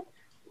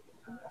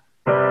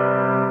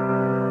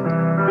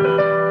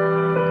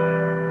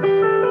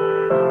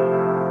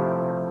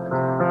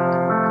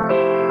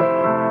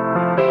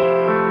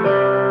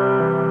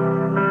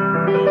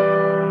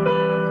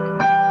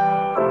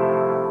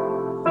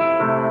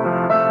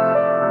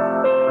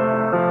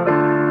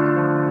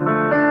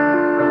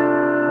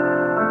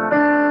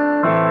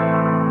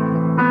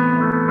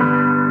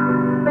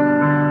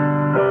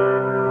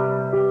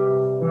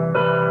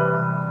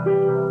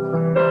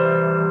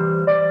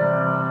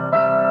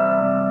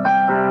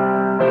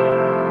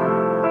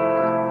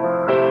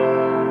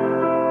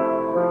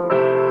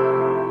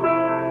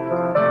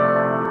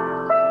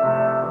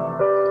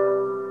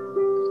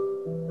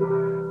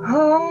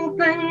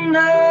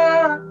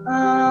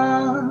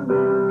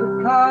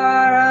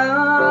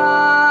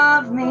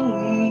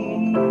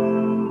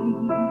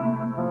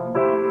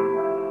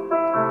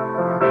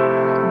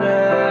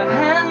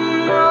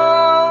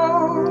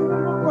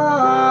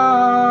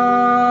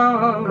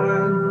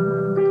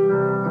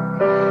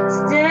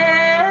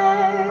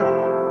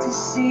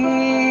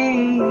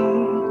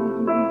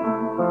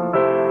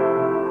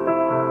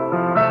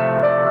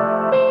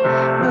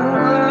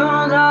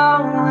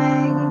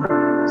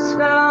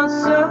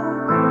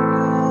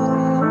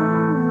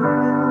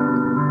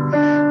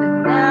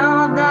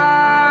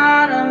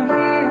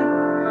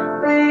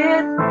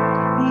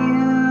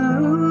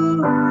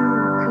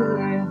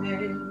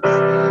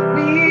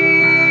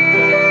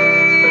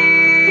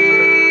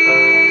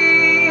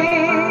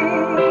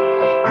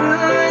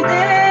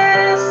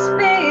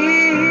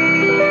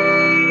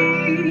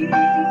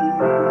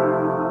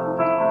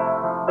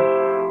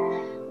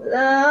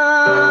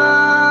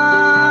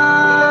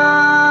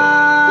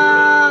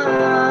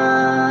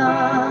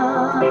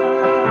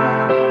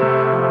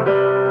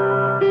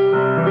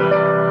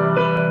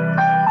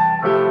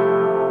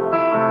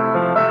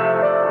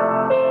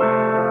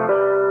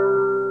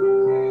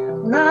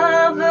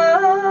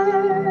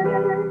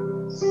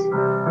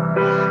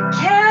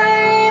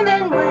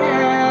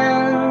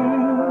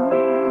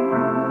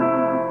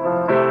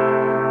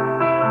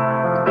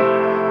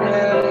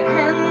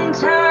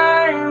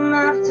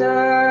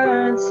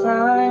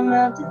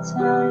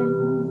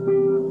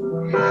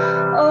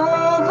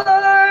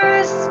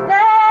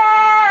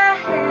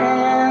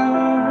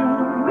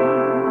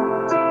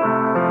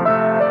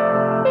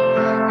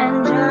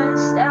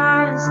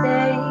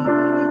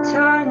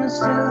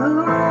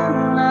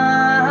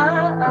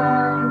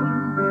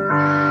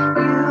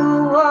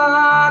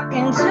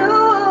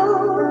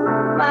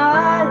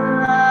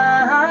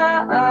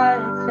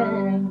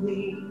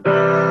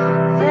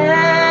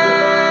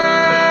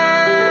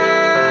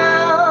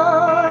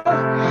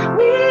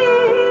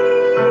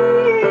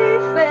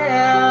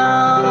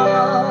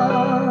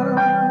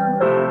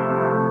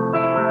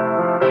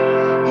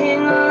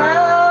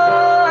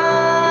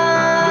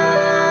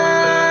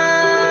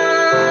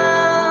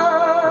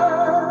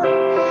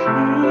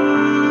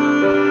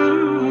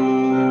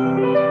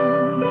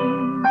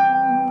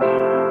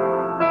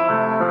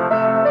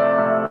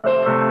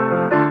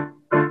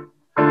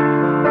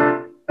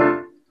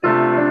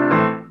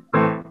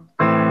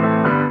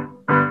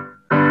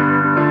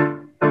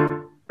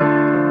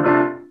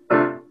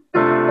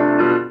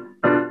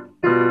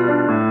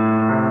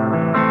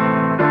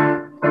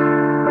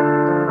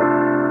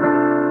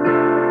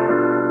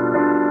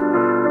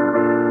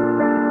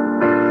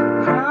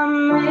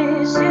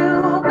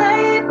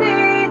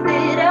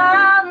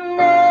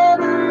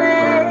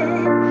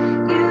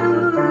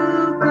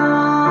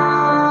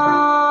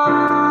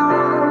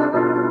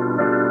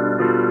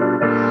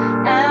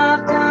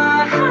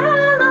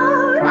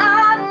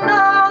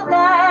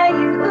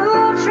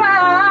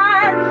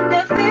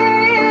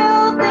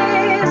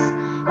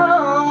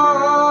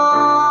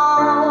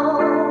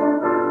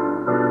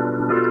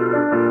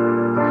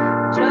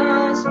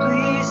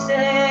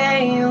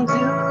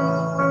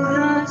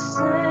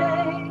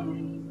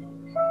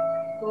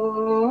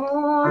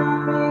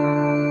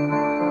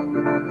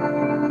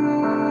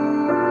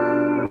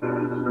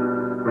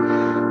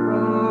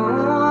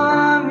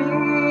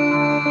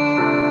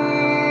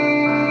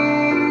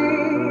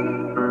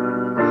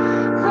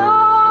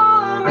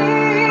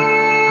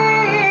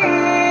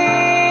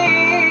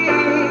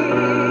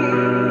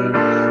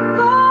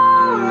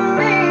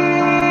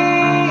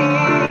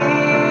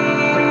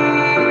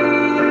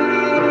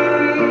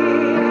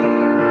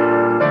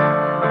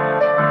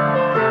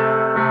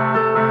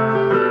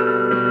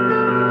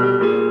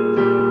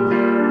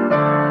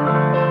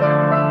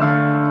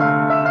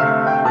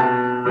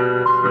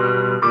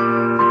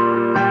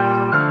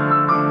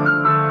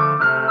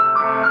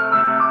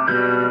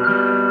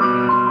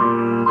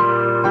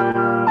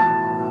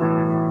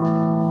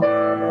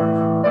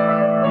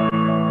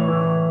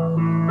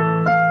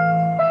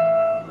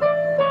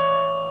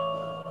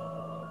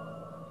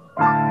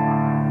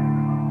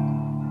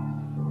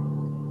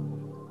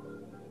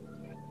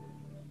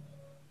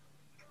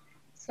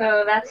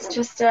 So that's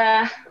just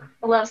a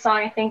love song.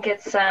 I think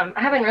it's, I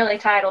haven't really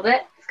titled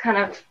it. It's kind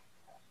of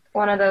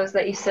one of those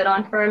that you sit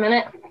on for a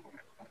minute.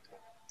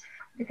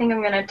 I think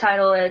I'm going to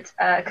title it,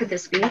 Could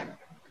This Be?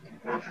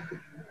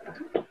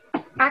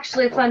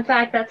 Actually, fun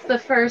fact, that's the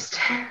first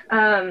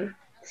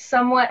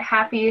somewhat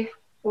happy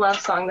love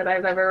song that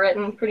I've ever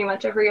written. Pretty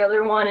much every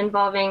other one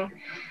involving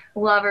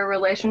love or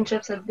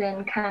relationships have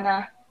been kind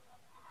of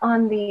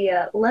on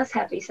the less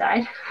happy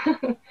side,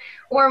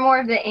 or more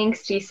of the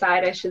angsty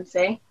side, I should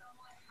say.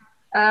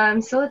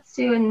 So let's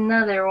do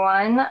another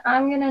one.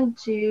 I'm going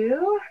to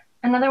do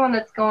another one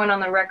that's going on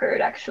the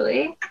record,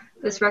 actually.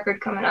 This record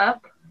coming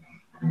up.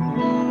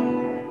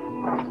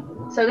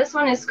 So this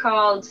one is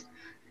called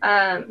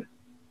why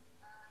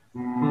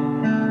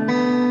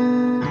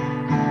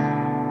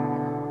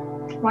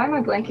am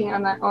I blanking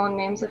on the own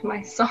names of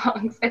my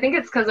songs? I think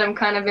it's because I'm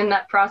kind of in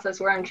that process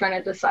where I'm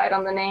trying to decide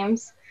on the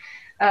names.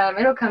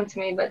 It'll come to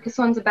me, but this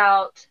one's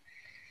about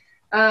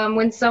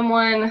when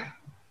someone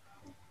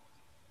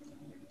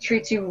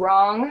treats you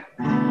wrong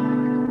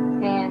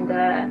and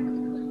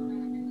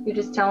you're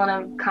just telling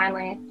them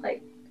kindly,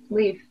 like,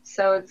 leave.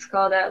 So it's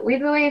called Leave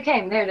the Way You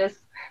Came. There it is.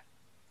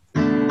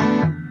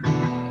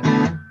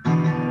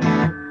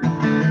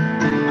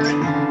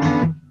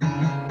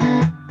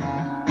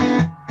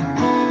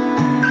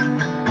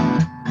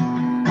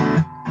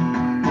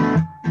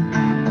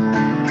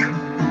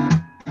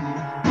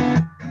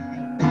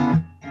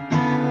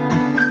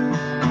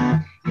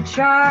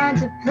 Trying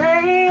to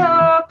play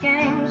your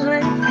games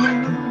with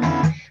me,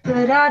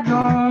 but I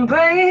don't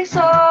break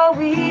so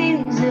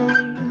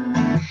easily.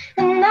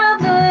 And now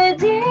the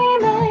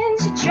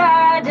demons you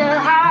tried to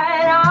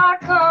hide are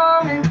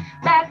coming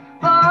back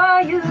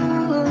for you.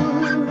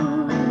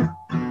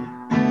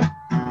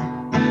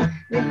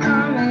 They're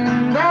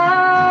coming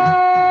back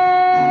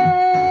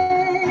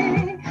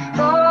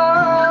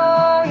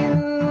for you.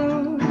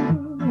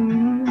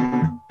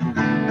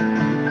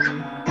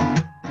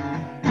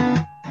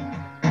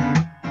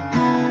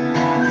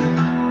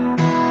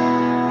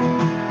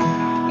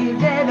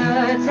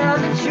 Tell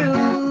the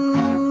truth.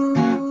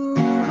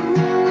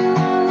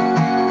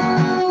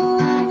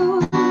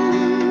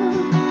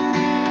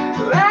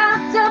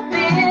 Wrapped up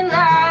in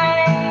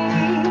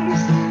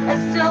lies, a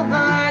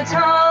silver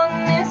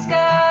tongue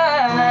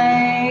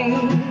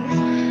disguise,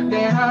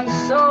 been on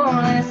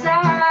soulless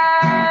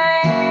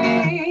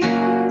eyes.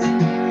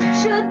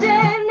 Should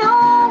they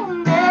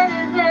know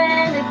better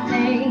than to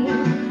think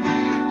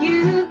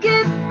you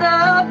get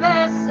the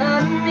best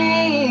of me?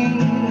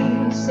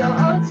 So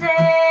I'll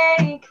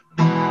take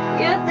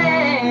your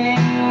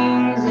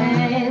things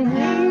and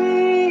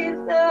leave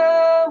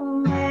the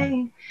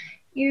way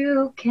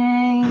you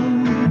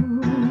came.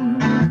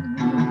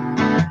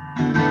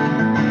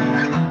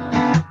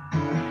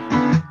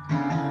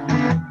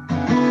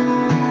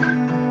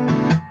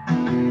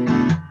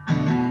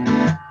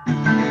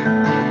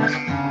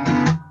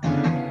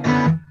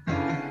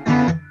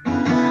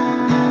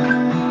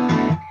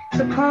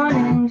 So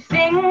pointing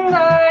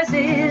fingers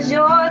is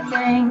your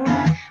thing.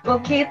 We'll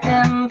keep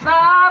them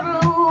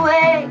far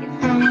away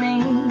from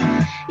me.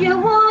 You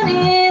want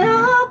it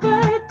all,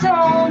 but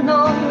don't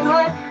know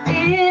what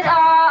it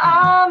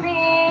all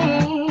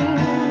means.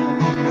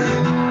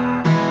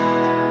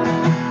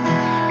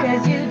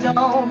 'Cause you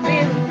don't feel a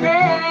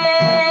thing.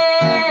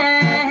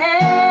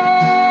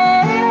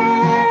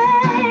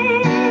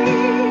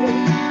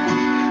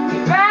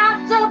 You're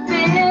wrapped up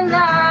in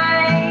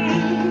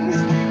lies,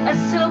 a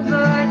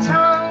silver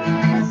tongue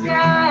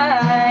disguise.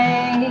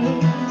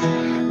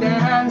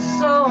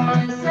 So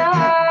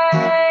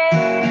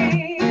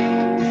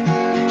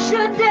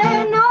should they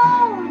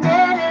know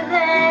better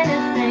than to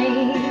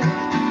think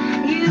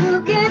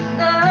you get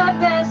the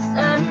best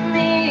of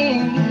me?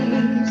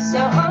 So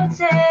I'll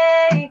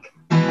take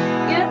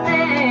your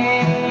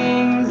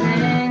things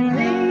and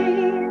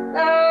leave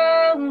the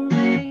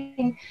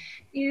way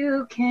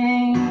you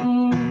came.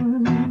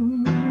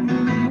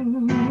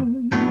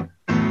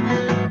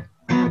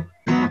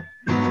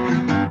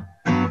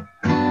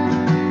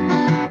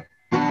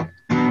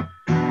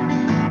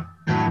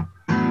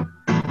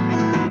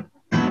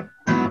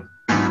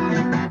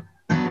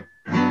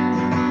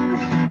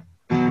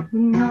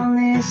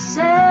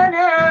 Said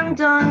and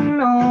done,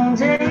 no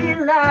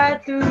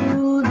daylight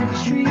through the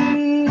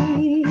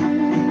trees.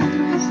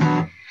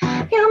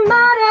 You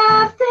might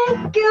have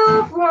think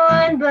you've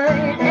won,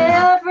 but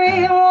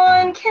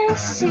everyone can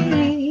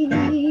see.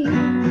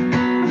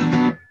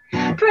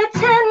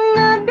 Pretend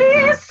to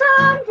be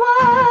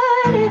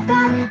someone if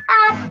that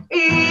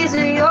is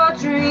your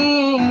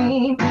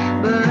dream,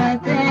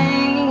 but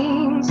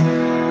things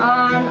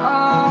aren't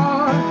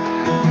all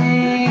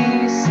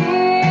they seem.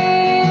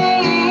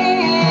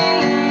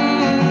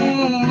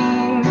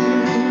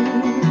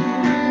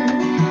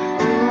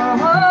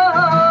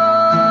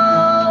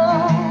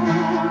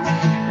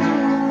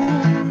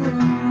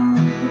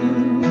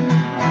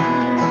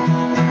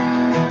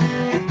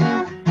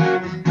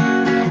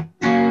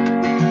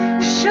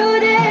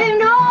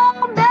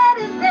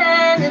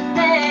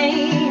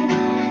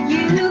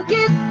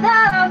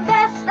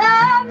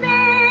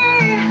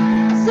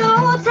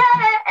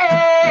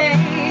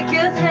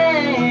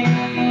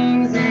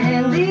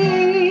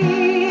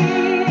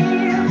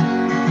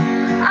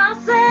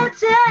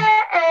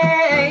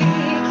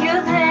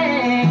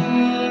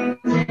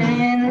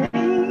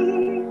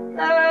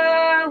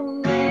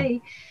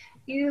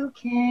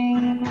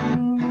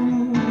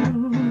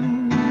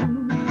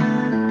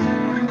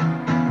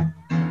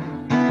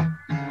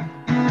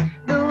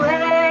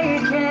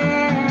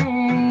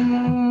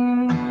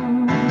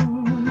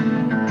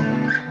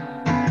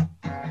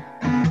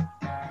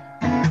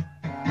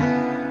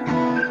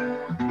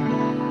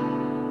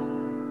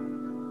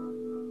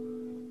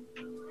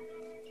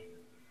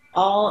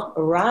 All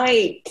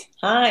right.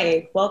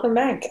 Hi. Welcome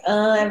back.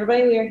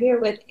 Everybody, we are here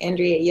with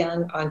Andrea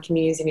Young on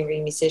Comedians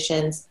Interviewing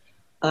Musicians.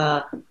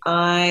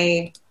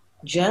 I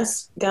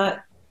just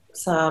got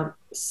some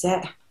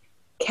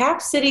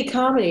Cap City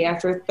Comedy,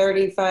 after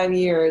 35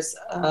 years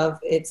of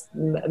its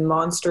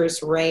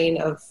monstrous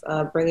reign of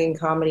bringing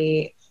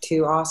comedy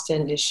to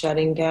Austin, is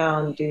shutting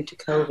down due to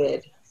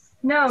COVID.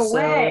 No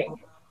way.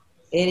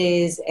 It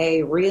is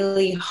a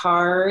really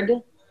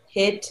hard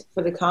hit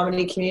for the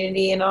comedy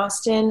community in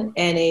Austin,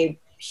 and a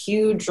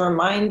huge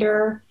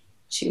reminder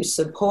to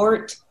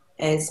support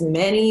as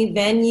many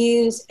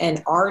venues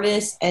and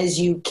artists as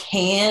you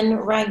can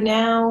right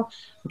now.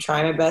 I'm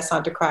trying my best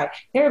not to cry.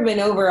 There have been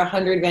over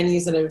 100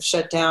 venues that have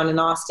shut down in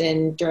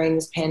Austin during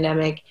this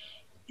pandemic,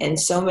 and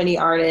so many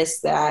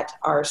artists that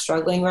are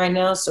struggling right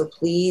now. So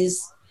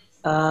please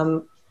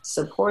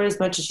support as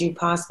much as you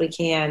possibly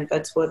can.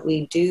 That's what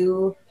we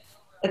do.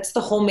 That's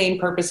the whole main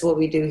purpose of what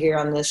we do here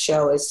on this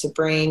show, is to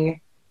bring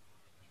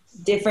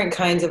different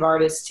kinds of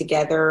artists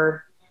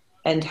together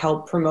and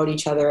help promote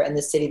each other in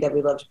the city that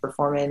we love to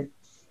perform in.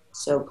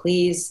 So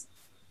please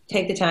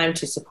take the time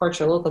to support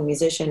your local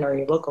musician or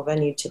your local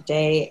venue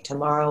today,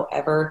 tomorrow,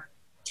 ever.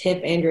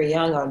 Tip Andrea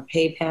Young on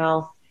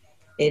PayPal.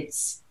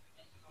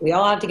 We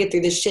all have to get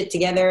through this shit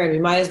together, and we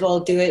might as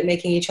well do it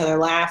making each other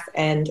laugh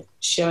and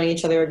showing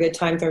each other a good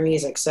time through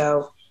music.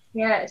 So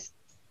Yes.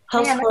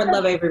 health, support,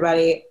 love,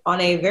 everybody.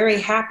 On a very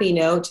happy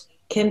note,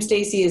 Kim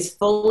Stacy is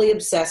fully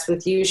obsessed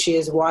with you. She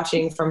is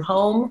watching from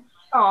home.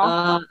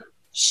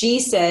 She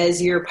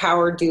says your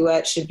power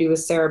duet should be with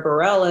Sarah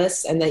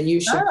Bareilles, and that you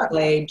should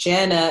play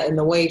Jenna in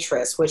The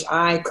Waitress, which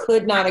I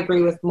could not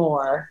agree with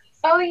more.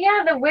 Oh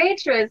yeah, The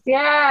Waitress.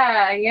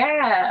 Yeah.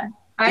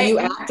 Do you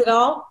act at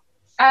all?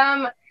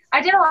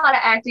 I did a lot of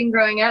acting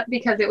growing up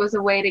because it was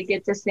a way to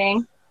get to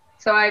sing.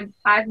 So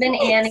I've been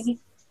Annie,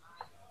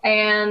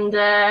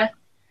 and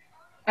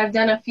I've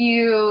done a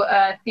few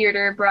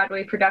theater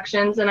Broadway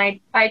productions, and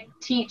I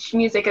teach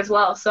music as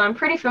well. So I'm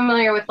pretty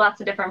familiar with lots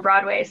of different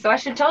Broadways. So I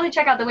should totally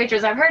check out The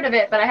Waitress. I've heard of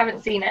it, but I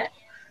haven't seen it.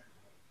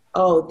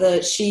 Oh,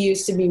 the She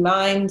Used to Be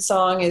Mine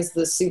song is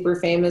the super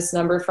famous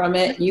number from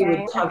it. You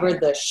would cover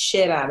the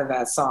shit out of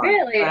that song.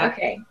 Really?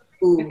 Okay.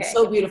 Ooh, okay.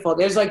 So beautiful.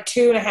 There's like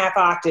 2.5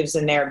 octaves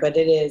in there, but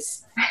it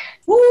is,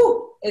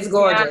 woo, it's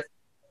gorgeous.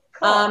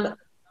 Yeah. Cool.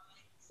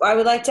 I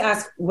would like to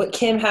ask what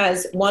Kim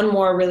has one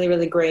more really,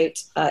 really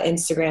great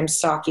Instagram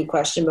stalky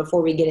question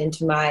before we get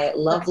into my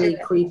lovely,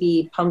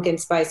 creepy pumpkin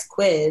spice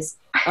quiz.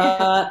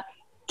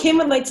 Kim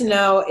would like to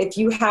know if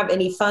you have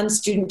any fun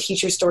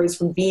student-teacher stories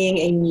from being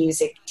a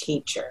music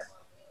teacher.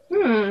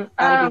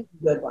 That'd be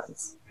good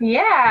ones.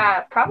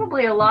 Yeah,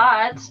 probably a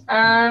lot.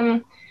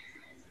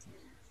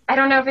 I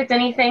don't know if it's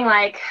anything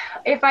like,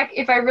 if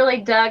I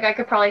really dug, I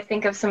could probably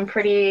think of some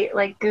pretty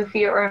like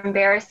goofy or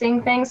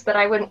embarrassing things, but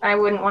I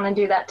wouldn't want to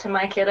do that to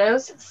my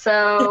kiddos.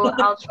 So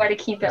I'll try to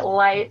keep it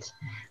light.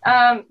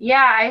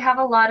 I have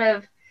a lot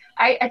of,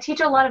 I teach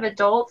a lot of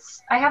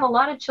adults. I have a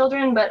lot of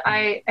children, but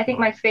I think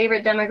my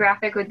favorite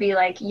demographic would be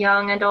like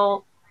young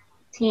adult,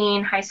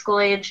 teen, high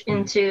school age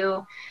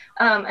into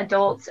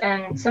adults.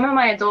 And some of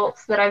my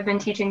adults that I've been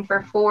teaching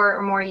for 4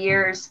 or more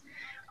years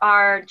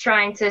are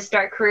trying to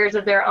start careers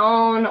of their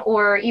own,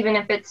 or even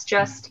if it's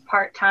just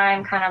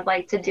part-time, kind of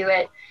like to do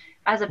it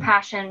as a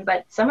passion.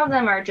 But some of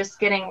them are just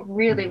getting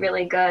really,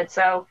 really good.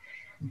 So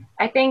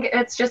I think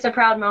it's just a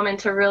proud moment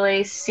to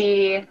really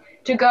see,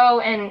 to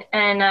go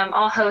and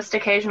I'll host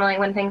occasionally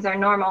when things are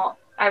normal.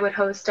 I would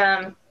host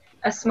a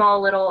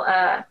small little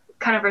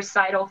kind of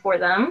recital for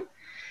them,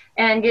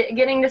 and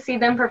getting to see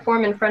them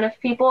perform in front of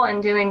people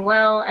and doing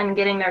well and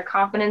getting their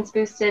confidence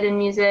boosted in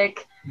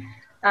music.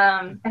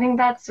 I think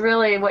that's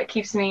really what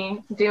keeps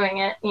me doing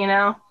it, you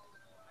know?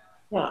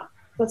 Yeah.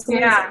 That's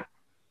amazing.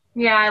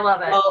 Yeah, I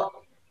love it.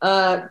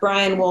 Well,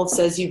 Brian Wolf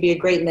says you'd be a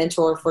great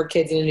mentor for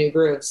kids in a new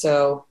groove.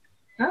 So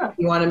if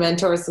you want to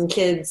mentor some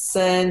kids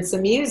and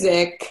some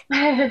music.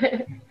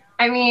 I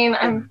mean,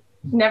 I'm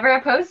never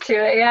opposed to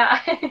it, yeah.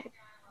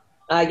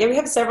 We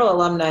have several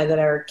alumni that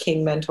are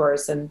King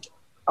mentors, and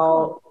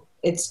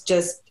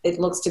it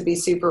looks to be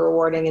super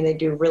rewarding, and they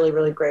do really,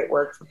 really great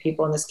work for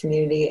people in this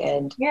community.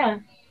 And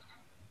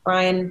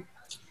Brian,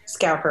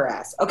 scout her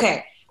ass.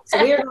 Okay,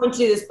 so we are going to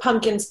do this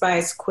pumpkin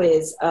spice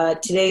quiz.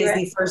 Today is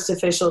the first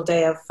official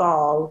day of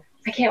fall.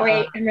 I can't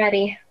wait. I'm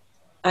ready.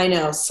 I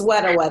know,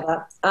 sweater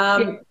weather.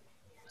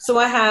 So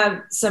I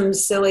have some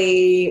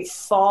silly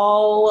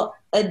fall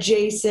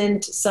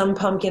adjacent, some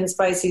pumpkin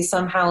spicy,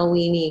 some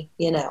Halloweeny,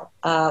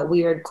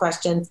 weird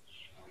questions.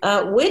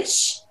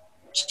 Which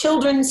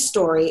children's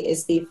story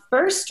is the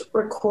first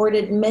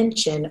recorded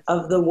mention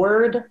of the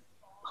word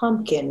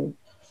pumpkin?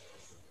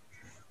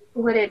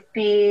 Would it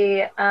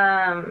be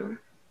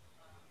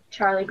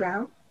Charlie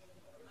Brown?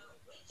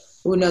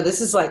 Oh, no,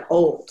 this is like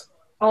old.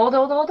 Old?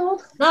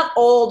 Not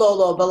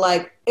old, but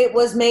like it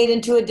was made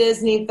into a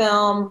Disney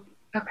film.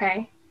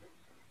 Okay.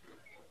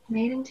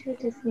 Made into a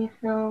Disney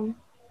film.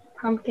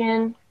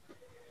 Pumpkin.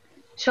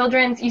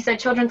 You said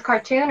children's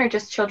cartoon or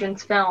just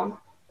children's film?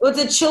 Well,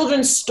 it's a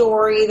children's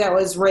story that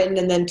was written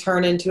and then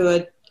turned into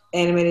an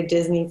animated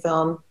Disney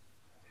film.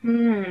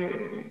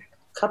 Hmm.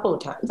 A couple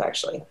of times,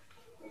 actually.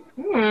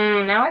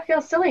 Now I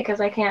feel silly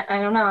because I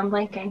don't know, I'm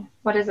blanking.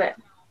 What is it?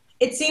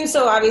 It seems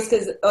so obvious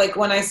because, like,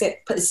 when I say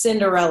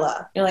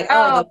Cinderella, you're like,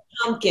 oh, the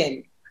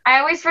pumpkin. I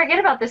always forget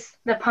about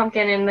the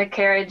pumpkin in the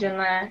carriage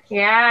and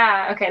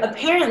okay.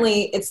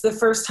 Apparently, it's the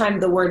first time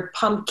the word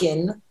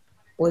pumpkin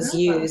was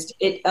used.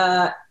 It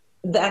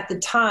at the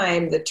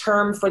time, the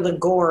term for the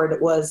gourd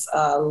was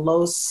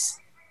Los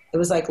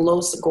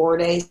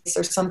Gordes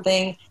or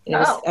something. And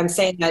I'm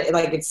saying that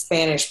like it's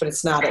Spanish, but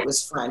it's not. It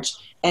was French.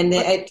 And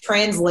it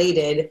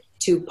translated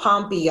to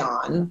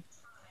Pompeian.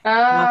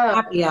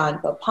 Not Papillon,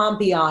 but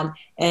Pompeian.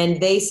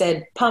 And they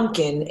said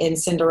pumpkin in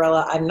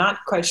Cinderella. I'm not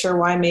quite sure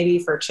why, maybe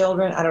for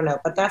children. I don't know.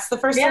 But that's the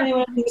first time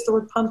anyone used the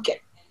word pumpkin.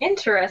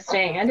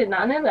 Interesting. I did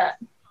not know that.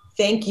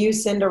 Thank you,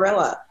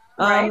 Cinderella.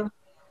 Right.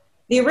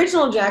 The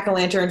original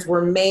jack-o'-lanterns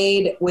were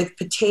made with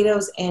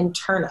potatoes and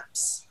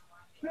turnips.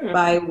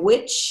 By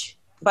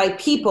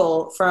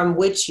people from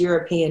which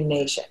European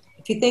nation?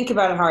 If you think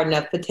about it hard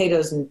enough,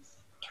 potatoes and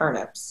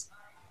turnips.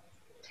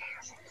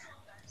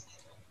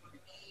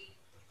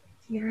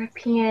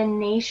 European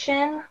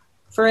nation?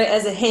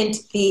 As a hint,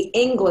 the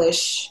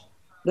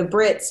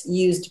Brits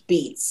used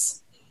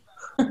beets.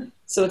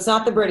 So it's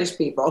not the British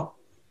people.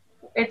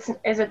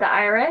 Is it the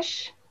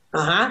Irish?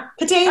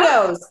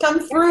 Potatoes! Come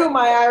through,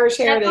 my Irish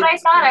heritage. That's what I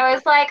thought. I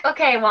was like,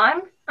 okay,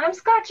 well, I'm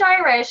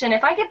Scotch-Irish, and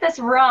if I get this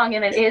wrong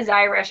and it is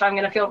Irish, I'm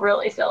going to feel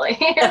really silly.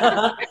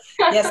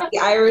 Yes, the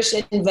Irish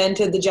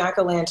invented the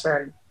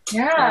jack-o'-lantern.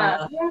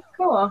 Yeah, that's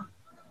cool.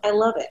 I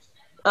love it.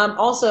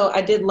 Also,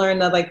 I did learn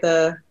that, like,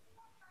 the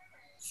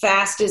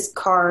fastest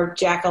carved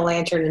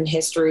jack-o'-lantern in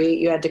history,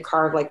 you had to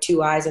carve, like,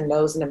 2 eyes, a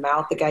nose, and a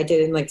mouth. The guy did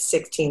it in, like,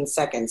 16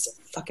 seconds.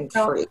 Fucking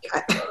freak.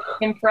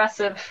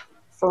 Impressive.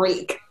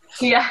 Freak.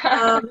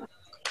 Yeah.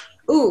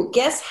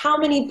 Guess how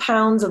many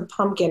pounds of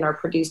pumpkin are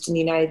produced in the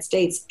United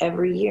States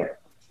every year?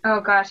 Oh,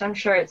 gosh, I'm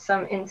sure it's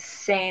some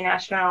insane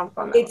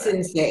astronomical number. It's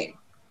insane.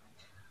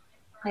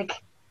 Like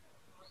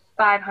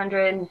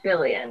 500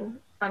 billion.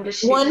 I'm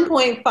just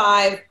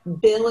 1.5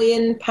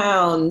 billion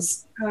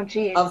pounds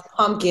of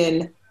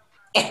pumpkin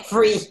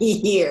every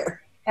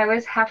year. I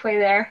was halfway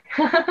there.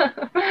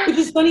 Which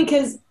is funny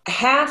because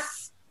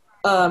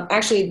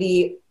actually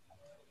the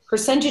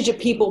percentage of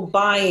people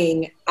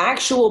buying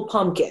actual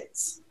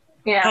pumpkins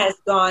has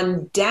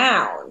gone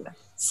down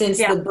since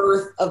the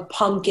birth of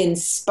pumpkin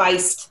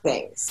spiced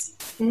things.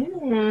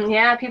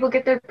 Yeah, people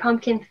get their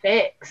pumpkin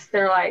fix.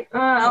 They're like,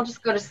 I'll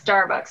just go to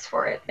Starbucks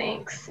for it,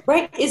 thanks.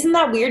 Right? Isn't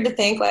that weird to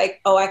think like,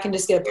 I can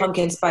just get a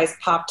pumpkin spice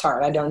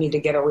Pop-Tart. I don't need to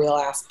get a real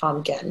ass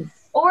pumpkin.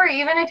 Or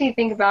even if you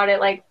think about it,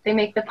 like they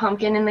make the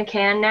pumpkin in the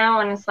can now,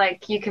 and it's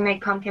like you can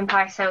make pumpkin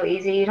pie so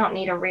easy. You don't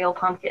need a real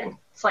pumpkin.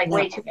 It's like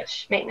way too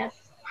much maintenance.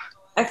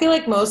 I feel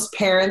like most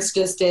parents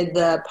just did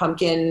the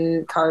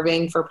pumpkin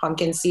carving for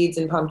pumpkin seeds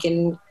and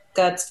pumpkin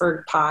guts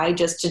for pie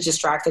just to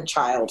distract the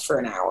child for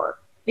an hour.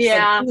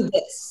 Yeah. Like, do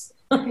this.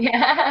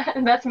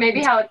 Yeah, that's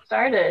maybe how it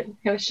started.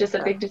 It was just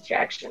a big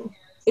distraction.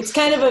 It's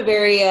kind of a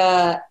very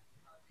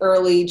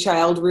early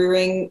child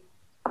rearing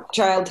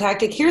child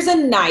tactic. Here's a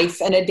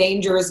knife and a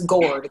dangerous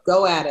gourd.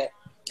 Go at it.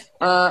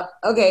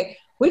 Okay.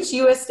 Which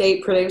U.S.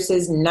 state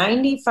produces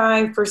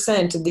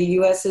 95% of the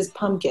U.S.'s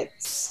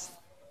pumpkins?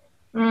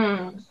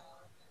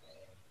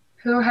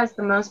 Who has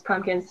the most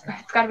pumpkins?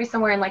 It's got to be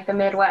somewhere in like the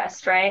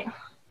Midwest, right?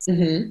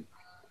 Mm-hmm.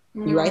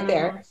 You're right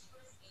there.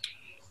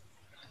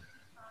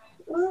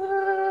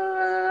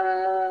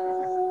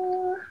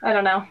 I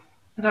don't know.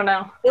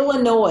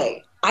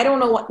 Illinois. I don't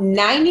know what.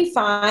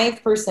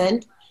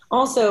 95%.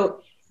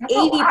 Also,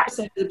 80%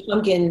 of the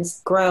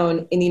pumpkins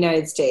grown in the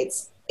United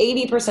States,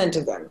 80%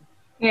 of them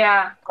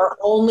are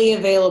only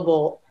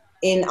available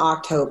in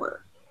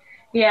October.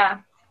 Yeah.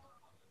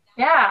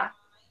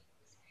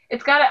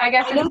 It's got to, I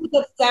guess. I know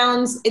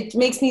it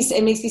makes me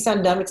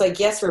sound dumb. It's like,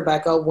 yes,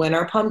 Rebecca, when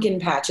are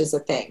pumpkin patches a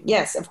thing?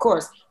 Yes, of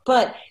course.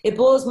 But it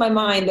blows my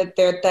mind that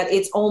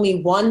it's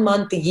only 1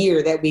 month a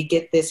year that we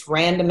get this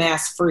random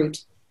ass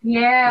fruit.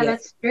 Yeah,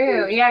 that's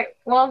true. Yeah.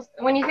 Well,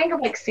 when you think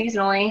of like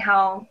seasonally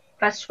how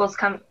vegetables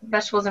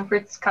and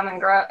fruits come and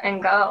grow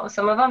and go,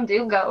 some of them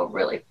do go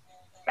really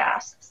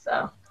fast.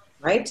 So.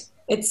 Right?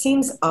 It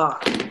seems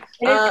odd. It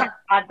is kind of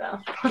odd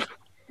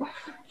though.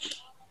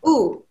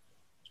 Ooh.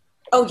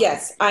 Oh,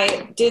 yes,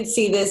 I did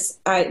see this.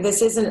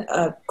 This isn't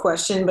a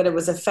question, but it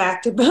was a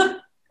fact about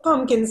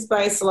pumpkin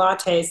spice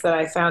lattes that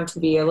I found to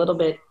be a little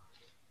bit,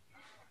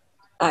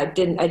 I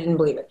didn't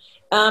believe it.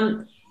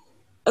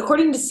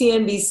 According to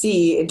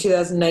CNBC in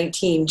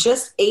 2019,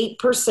 just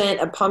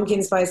 8% of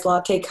pumpkin spice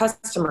latte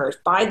customers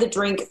buy the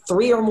drink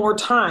 3 or more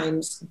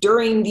times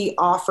during the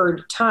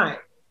offered time.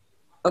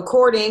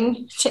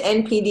 According to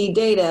NPD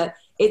data,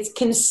 it's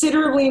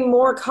considerably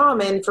more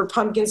common for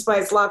pumpkin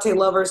spice latte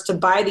lovers to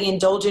buy the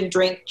indulgent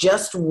drink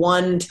just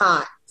 1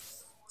 time.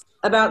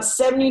 About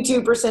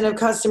 72% of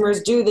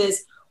customers do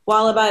this,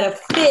 while about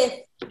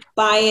 1/5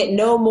 buy it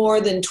no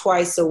more than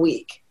twice a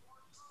week.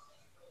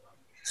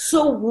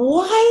 So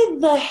why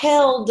the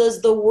hell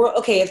does the world...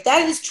 Okay, if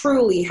that is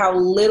truly how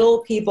little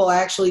people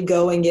actually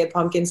go and get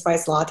pumpkin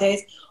spice lattes,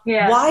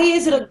 why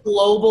is it a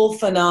global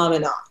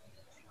phenomenon?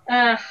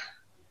 I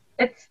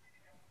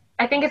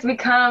think it's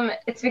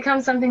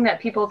become something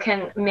that people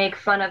can make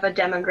fun of a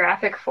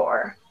demographic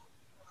for.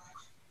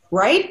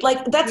 Right?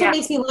 Like, that's what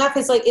makes me laugh.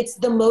 It's like, it's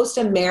the most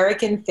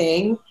American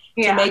thing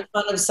to make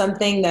fun of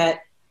something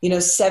that,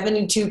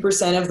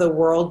 72% of the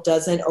world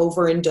doesn't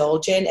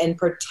overindulge in and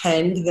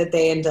pretend that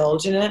they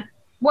indulge in it.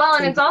 Well,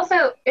 and it's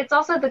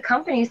also the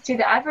companies too,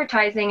 the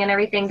advertising and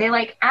everything. They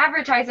like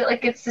advertise it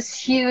like it's this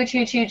huge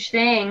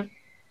thing.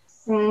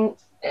 And,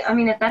 I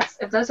mean,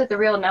 if those are the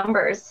real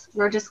numbers,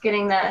 we're just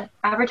getting the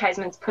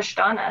advertisements pushed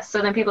on us.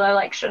 So then people are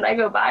like, should I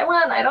go buy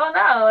one? I don't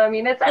know. I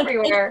mean, it's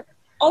everywhere.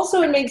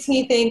 Also, it makes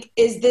me think,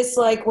 is this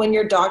like when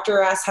your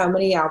doctor asks how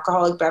many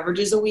alcoholic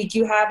beverages a week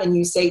you have and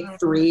you say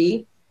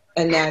 3,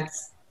 and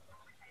that's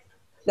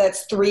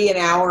 3 an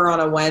hour on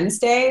a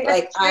Wednesday?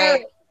 That's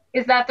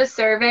is that the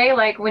survey?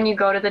 Like when you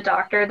go to the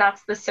doctor,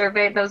 that's the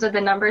survey. Those are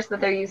the numbers that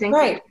they're using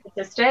for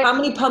statistics. How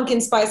many pumpkin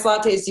spice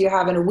lattes do you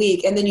have in a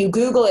week? And then you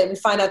Google it and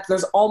find out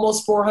there's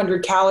almost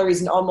 400 calories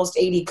and almost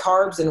 80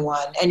 carbs in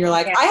one. And you're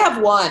like, I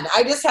have one.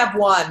 I just have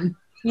one.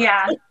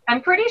 Yeah.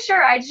 I'm pretty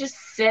sure I just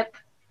sip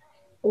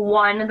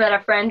one that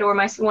a friend or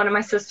one of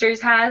my sisters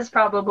has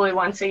probably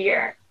once a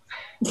year.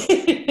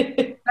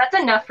 That's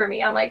enough for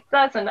me. I'm like,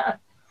 that's enough.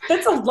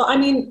 That's a lot. I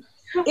mean,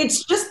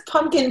 it's just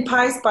pumpkin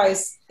pie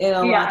spice in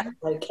a latte.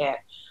 I can't.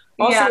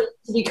 Also, it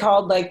used to be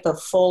called like the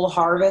Full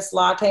Harvest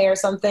latte or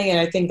something, and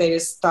I think they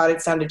just thought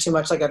it sounded too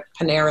much like a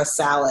Panera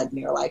salad, and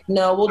you're like,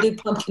 no, we'll do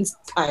pumpkin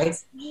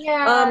spice.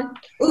 Yeah.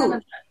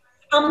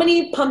 How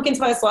many pumpkin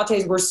spice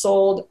lattes were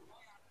sold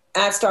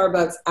at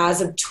Starbucks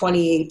as of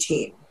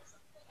 2018?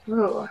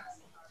 Ooh.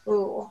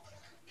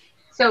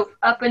 So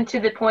up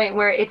until the point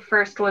where it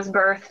first was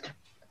birthed.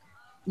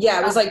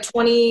 Yeah, it was like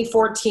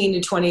 2014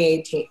 to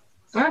 2018.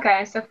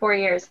 Okay, so 4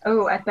 years.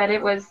 Oh, I bet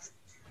it was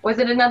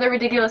it another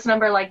ridiculous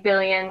number like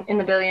billion, in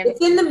the billions?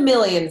 It's in the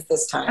millions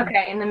this time.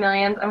 Okay, in the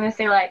millions. I'm going to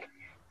say like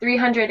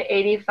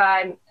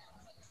 385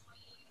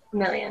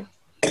 million.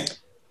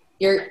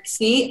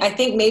 See, I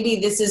think maybe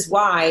this is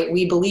why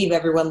we believe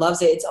everyone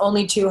loves it. It's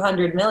only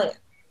 200 million.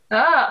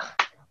 Oh,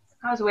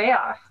 I was way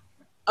off.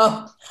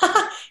 Oh,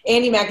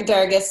 Andy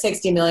McIntyre guessed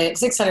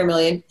 600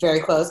 million, very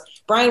close.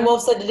 Brian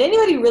Wolf said, did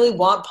anybody really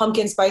want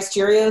pumpkin spice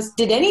Cheerios?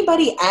 Did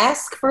anybody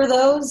ask for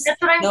those?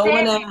 That's what I'm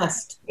saying. No one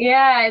asked.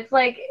 Yeah, it's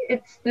like,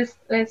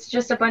 it's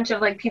just a bunch of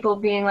like people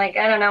being like,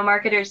 I don't know,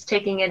 marketers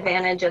taking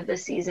advantage of the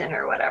season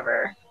or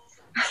whatever.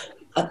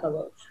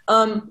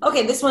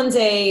 Okay, this one's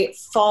a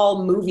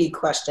fall movie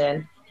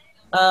question.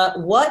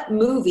 What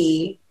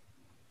movie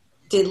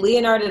did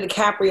Leonardo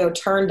DiCaprio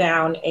turn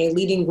down a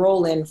leading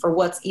role in for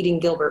What's Eating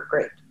Gilbert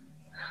Grape?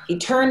 He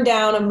turned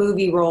down a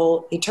movie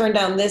role. He turned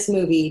down this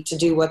movie to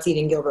do What's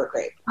Eating Gilbert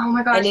Grape. Oh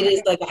my gosh. And it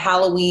is like a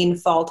Halloween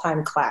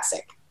fall-time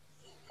classic.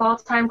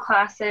 Fall-time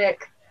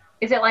classic.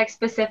 Is it like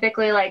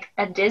specifically like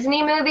a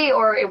Disney movie,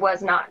 or it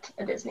was not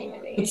a Disney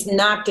movie? It's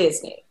not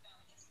Disney,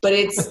 but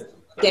it's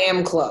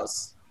damn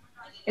close.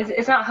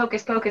 It's not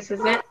Hocus Pocus,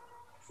 is it?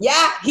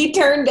 Yeah, he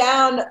turned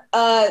down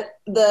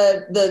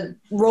the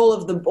role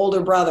of the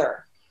older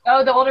brother.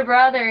 Oh, the older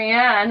brother,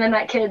 yeah. And then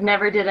that kid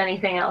never did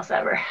anything else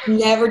ever.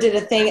 Never did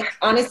a thing.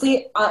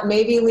 Honestly,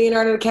 maybe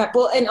Leonardo DiCaprio.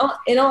 Well,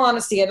 in all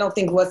honesty, I don't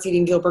think What's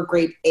Eating Gilbert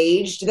Grape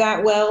aged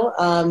that well.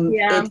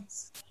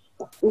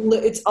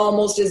 It's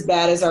almost as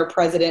bad as Our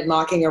President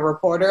Mocking a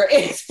Reporter.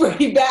 It's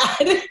pretty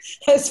bad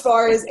as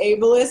far as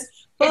ableist.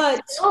 But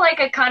it's still like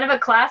a kind of a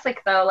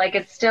classic, though. Like,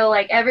 it's still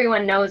like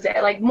everyone knows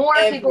it. Like, more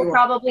people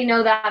probably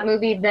know that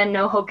movie than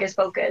know Hocus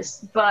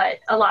Pocus, but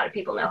a lot of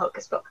people know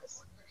Hocus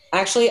Pocus.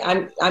 Actually,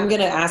 I'm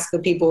going to ask the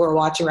people who are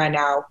watching right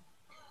now,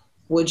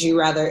 would you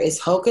rather, is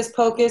Hocus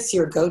Pocus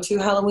your go-to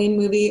Halloween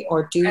movie,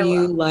 or do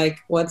you like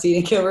What's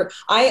Eating Gilbert?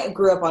 I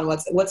grew up on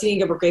What's Eating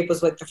Gilbert Grape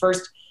was like the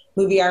first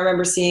movie I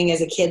remember seeing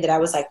as a kid that I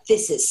was like,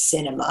 this is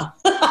cinema.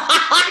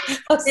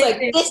 I was like,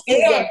 this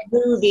is a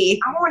movie.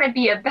 I want to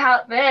be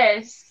about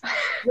this.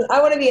 I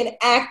want to be an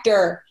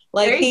actor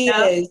like he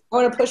is. I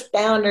want to push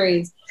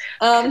boundaries.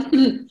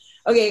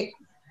 Okay,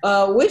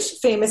 which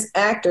famous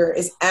actor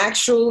is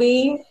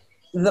actually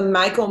the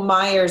Michael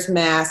Myers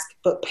mask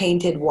but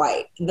painted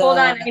white? Hold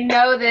on, I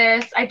know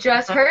this. I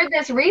just heard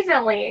this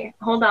recently.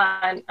 Hold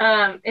on.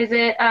 Is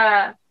it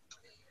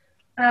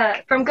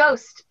from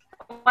Ghost?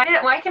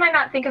 Why can I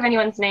not think of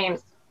anyone's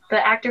names?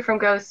 The actor from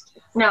Ghost.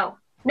 No,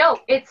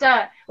 it's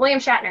William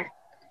Shatner.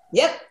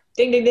 Yep.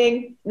 Ding ding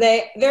ding.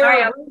 There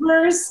are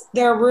rumors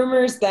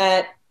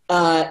that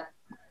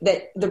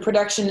the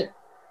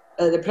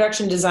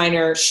production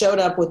designer showed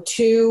up with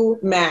 2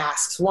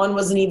 masks. One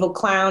was an evil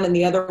clown, and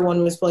the other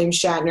one was William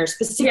Shatner,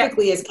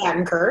 specifically as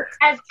Captain Kirk.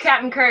 As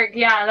Captain Kirk,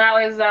 yeah, that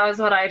was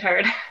what I'd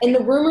heard. And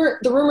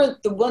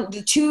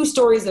the 2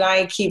 stories that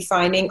I keep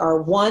finding are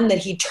one that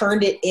he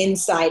turned it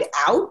inside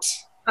out,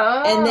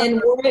 and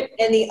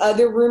the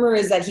other rumor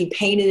is that he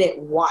painted it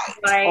white,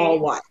 all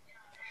white.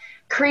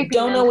 Creepy.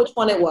 Don't know which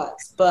one it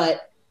was,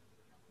 but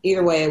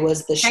either way, it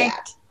was the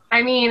Shat.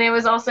 I mean, it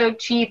was also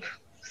cheap,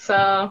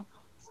 so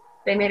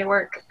they made it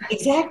work.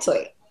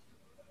 Exactly.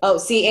 Oh,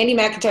 see, Andy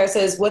McIntyre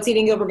says, What's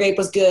Eating Gilbert Grape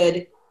was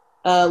good.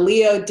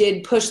 Leo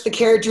did push the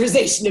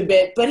characterization a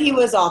bit, but he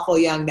was awful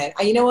young then.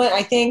 You know what?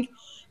 I think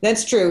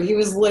that's true. He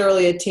was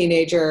literally a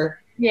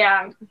teenager.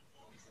 Yeah.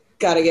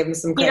 Got to give him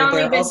some He'd credit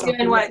only there. been Also,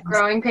 doing, what,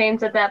 Growing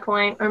Pains at that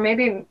point? Or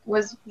maybe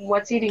was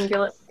What's Eating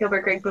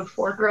Gilbert Grape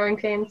before Growing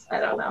Pains? I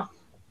don't know.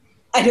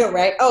 I know,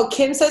 right? Oh,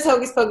 Kim says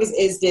Hocus Pocus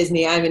is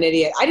Disney. I'm an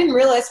idiot. I didn't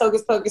realize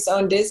Hocus Pocus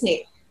owned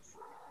Disney.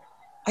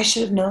 I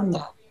should have known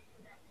that.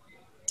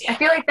 I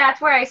feel like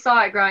that's where I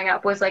saw it growing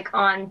up, was like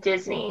on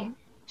Disney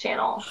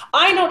Channel.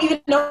 I don't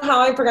even know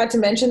how I forgot to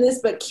mention this,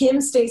 but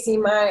Kim Stacy,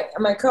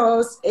 my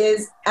co-host,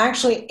 is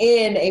actually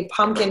in a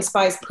pumpkin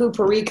spice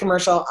poopery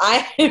commercial.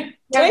 I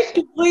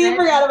completely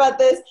forgot about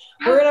this.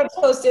 We're going to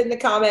post it in the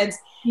comments.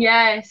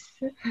 Yes.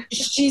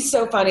 She's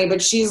so funny,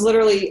 but she's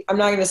literally, I'm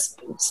not going to,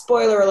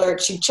 spoiler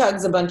alert, she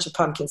chugs a bunch of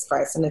pumpkin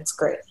spice, and it's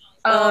great.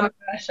 Oh my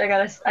gosh,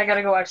 I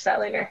gotta go watch that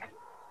later.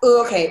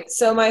 Okay,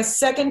 so my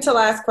second to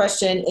last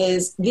question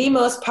is the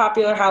most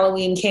popular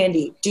Halloween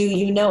candy. Do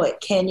you know it?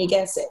 Can you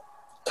guess it?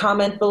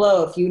 Comment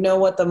below if you know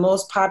what the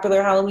most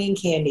popular Halloween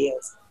candy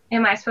is.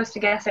 Am I supposed to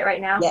guess it right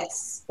now?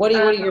 Yes. What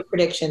are your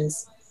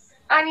predictions?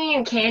 I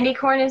mean, candy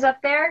corn is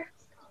up there,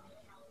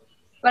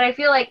 but I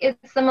feel like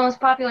it's the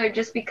most popular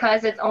just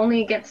because it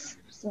only gets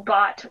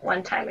bought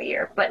one time a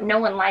year, but no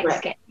one likes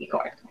candy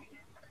corn.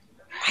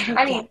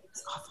 I mean,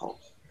 it's awful.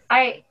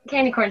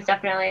 Candy corn's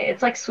definitely,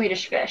 it's like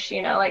Swedish fish,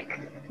 you know,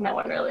 like no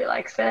one really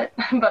likes it,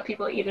 but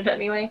people eat it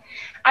anyway.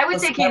 I would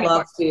say candy corn. I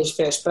love Swedish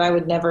fish, but I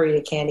would never eat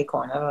a candy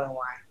corn. I don't know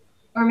why.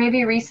 Or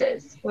maybe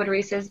Reese's. Would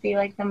Reese's be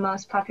like the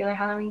most popular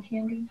Halloween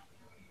candy?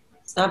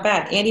 It's not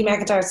bad. Andy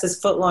McIntyre says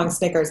footlong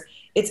Snickers.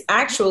 It's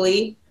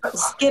actually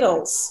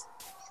Skittles.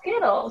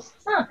 Skittles?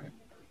 Huh.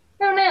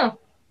 Oh no.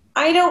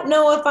 I don't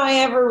know if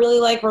I ever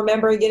really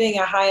remember getting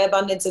a high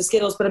abundance of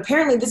Skittles, but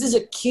apparently this is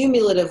a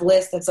cumulative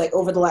list that's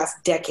over the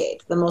last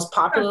decade, the most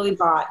popularly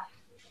bought.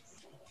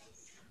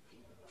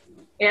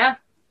 Yeah.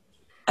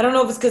 I don't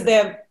know if it's because they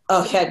have,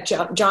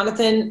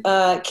 Jonathan,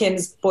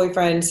 Kim's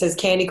boyfriend, says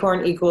candy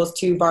corn equals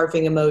 2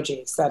 barfing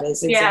emojis. That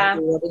is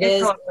exactly what it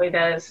is. It totally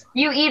does.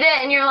 You eat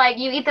it and you're like,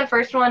 you eat the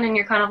first one and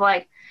you're kind of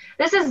like,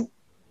 this is,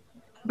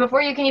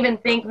 before you can even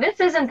think, this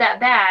isn't that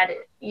bad,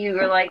 you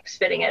are like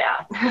spitting it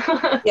out.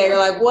 Yeah, you're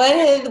like, why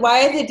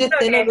is it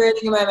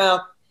disintegrating in my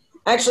mouth?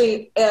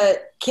 Actually,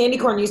 candy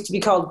corn used to be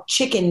called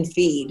chicken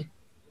feed.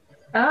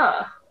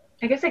 Oh,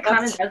 I guess it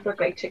kind of does look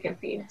like chicken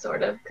feed,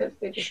 sort of, because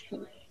they just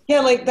feed.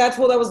 Yeah, that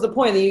was the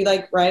point. That you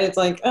right? It's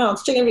like, oh,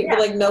 it's chicken feed, yeah.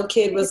 But no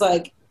kid was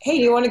like, hey,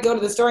 do you want to go to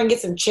the store and get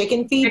some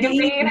chicken feed? Chicken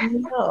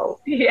feed? No.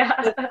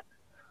 Yeah.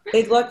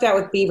 They lucked out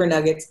with beaver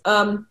nuggets.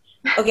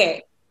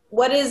 Okay.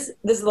 This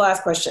is the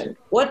last question.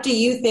 What do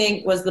you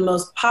think was the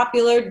most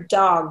popular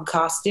dog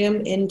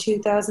costume in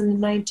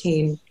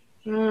 2019?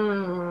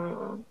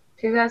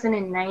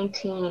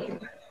 2019.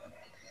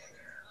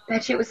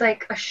 Bet you it was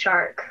like a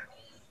shark.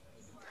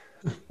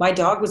 My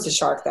dog was a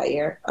shark that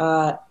year.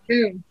 No,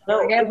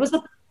 it was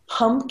a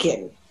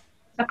pumpkin.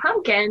 A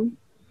pumpkin?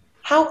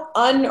 How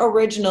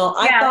unoriginal.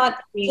 Yeah. I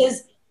thought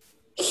because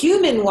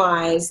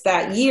human-wise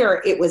that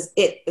year, it was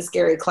the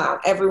scary clown.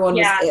 Everyone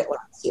was it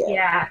last year.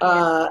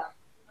 Yeah.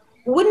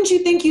 Wouldn't you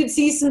think you'd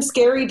see some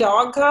scary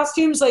dog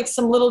costumes, like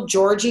some little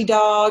Georgie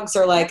dogs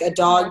or like a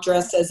dog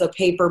dressed as a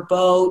paper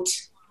boat?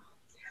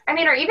 I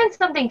mean, or even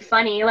something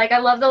funny. Like, I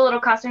love the little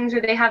costumes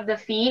where they have the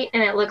feet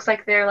and it looks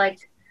like they're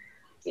like,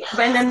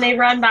 and then they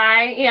run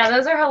by. Yeah,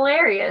 those are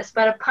hilarious.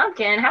 But a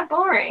pumpkin, how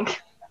boring.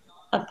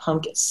 A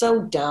pumpkin,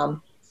 so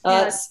dumb.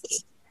 Yes.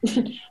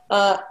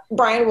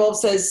 Brian Wolf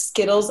says,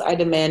 Skittles, I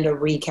demand a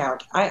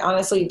recount. I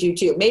honestly do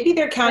too. Maybe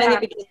they're counting it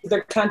because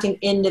they're counting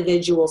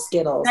individual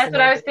Skittles. That's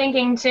what I was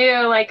thinking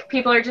too. Like,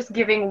 people are just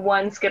giving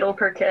 1 Skittle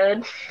per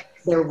kid.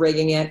 They're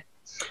rigging it.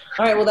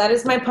 All right, well, that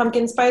is my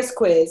pumpkin spice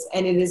quiz,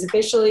 and it is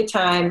officially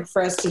time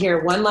for us to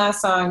hear one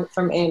last song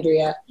from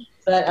Andrea.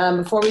 But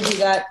before we do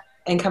that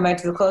and come back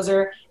to the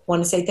closer, I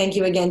want to say thank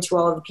you again to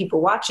all of the people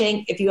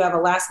watching. If you have a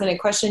last-minute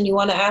question you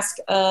want to ask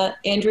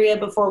Andrea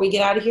before we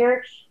get out of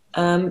here,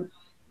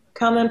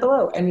 comment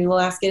below, and we will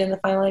ask it in the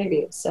final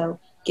interview. So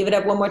give it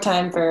up one more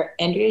time for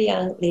Andrea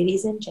Young,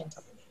 ladies and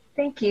gentlemen.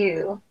 Thank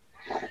you.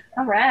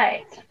 All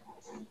right.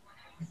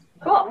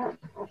 Cool.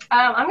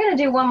 I'm going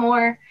to do one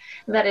more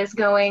that is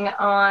going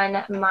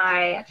on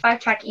my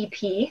 5-track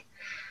EP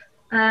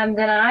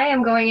that I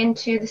am going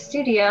into the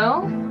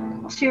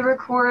studio to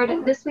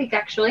record this week,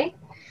 actually,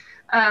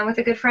 with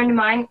a good friend of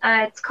mine.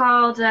 It's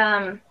called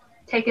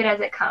Take It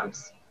As It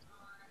Comes.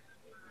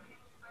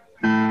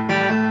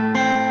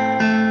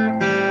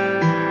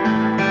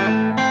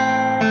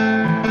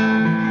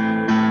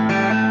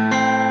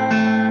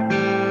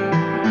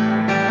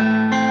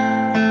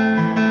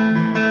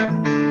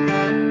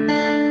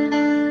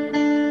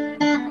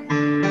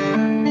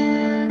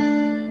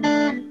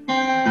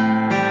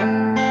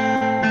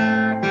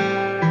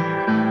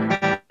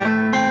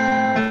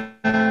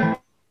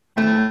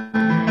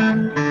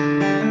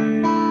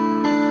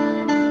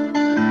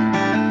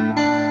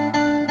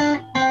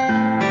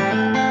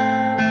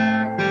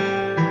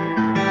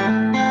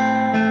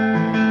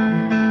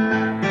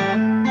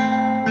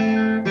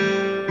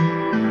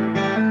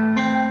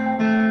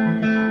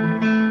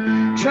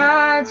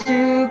 Try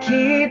to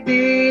keep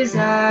these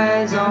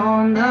eyes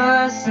on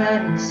the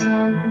setting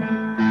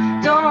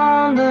sun.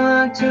 Don't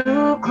look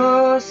too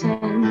close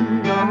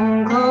and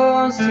don't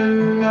close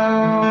too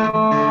long.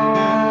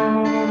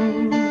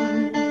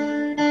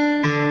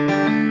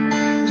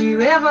 Do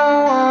you ever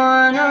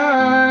wanna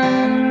run?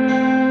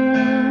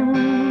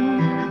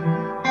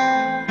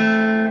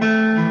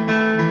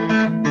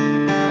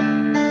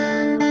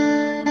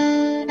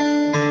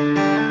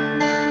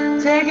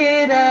 Take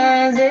it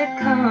as it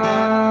comes.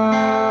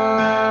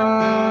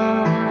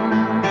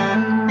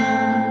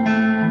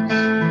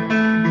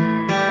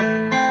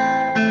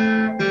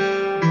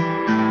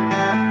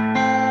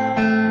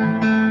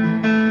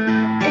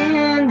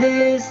 In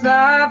this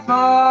life,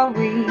 all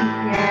we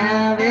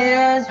have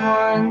is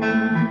one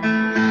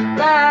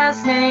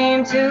last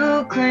name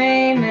to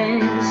claim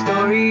and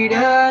story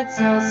to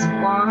tell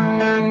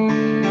someone.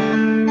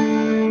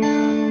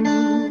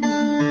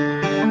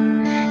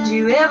 Do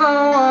you ever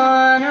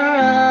wanna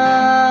run?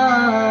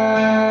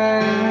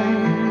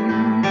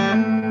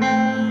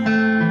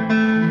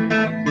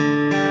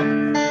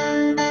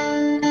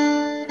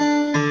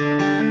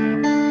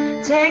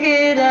 Take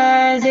it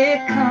as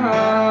it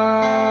comes.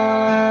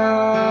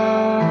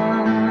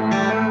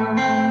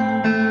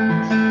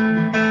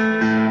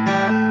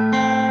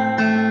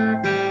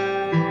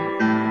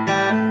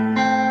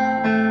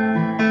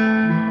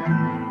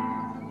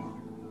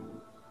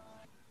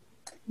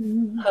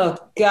 Oh,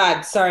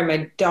 God. Sorry,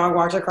 my dog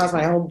walked across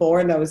my whole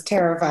board. That was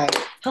terrifying.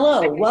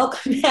 Hello.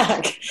 Welcome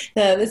back.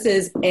 This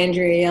is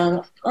Andrea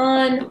Young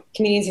on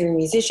Comedians and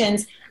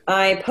Musicians.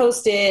 I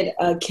posted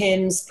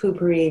Kim's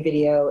Poopery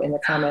video in the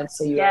comments,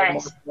 so you are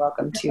more than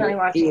welcome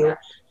to view.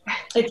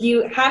 If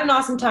you had an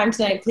awesome time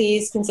tonight,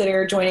 please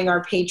consider joining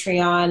our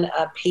Patreon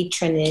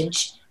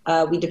patronage.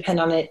 We depend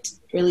on it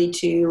really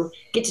to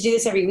get to do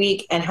this every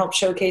week and help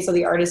showcase all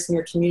the artists in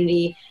your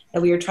community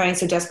that we are trying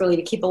so desperately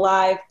to keep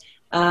alive.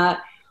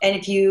 And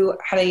if you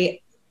had an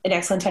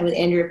excellent time with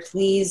Andrea,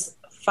 please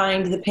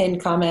find the pinned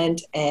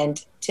comment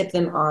and tip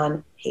them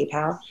on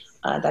PayPal.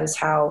 That is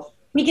how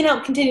we can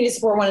help continue to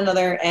support one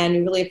another, and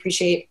we really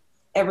appreciate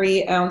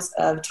every ounce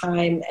of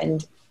time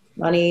and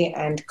money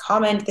and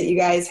comment that you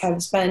guys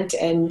have spent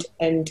and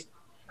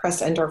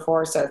pressed enter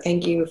for. So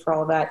thank you for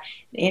all of that.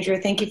 And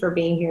Andrea, thank you for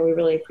being here. We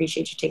really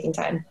appreciate you taking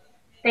time.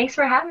 Thanks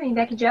for having me,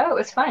 Becky Jo. It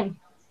was fun.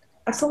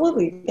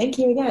 Absolutely. Thank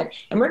you again.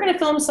 And we're going to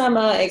film some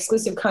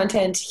exclusive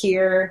content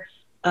here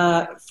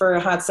for a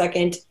hot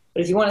second.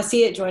 But if you want to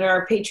see it, join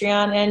our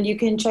Patreon and you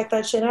can check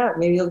that shit out.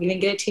 Maybe you'll even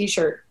get a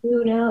t-shirt.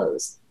 Who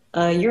knows?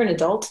 You're an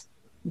adult.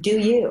 Do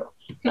you?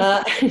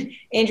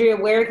 Andrea,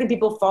 where can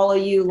people follow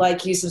you,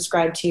 like you,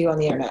 subscribe to you on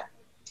the internet?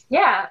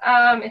 Yeah,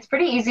 it's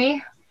pretty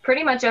easy.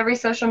 Pretty much every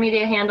social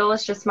media handle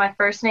is just my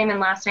first name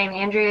and last name,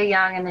 Andrea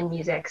Young, and then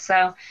music.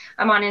 So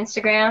I'm on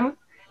Instagram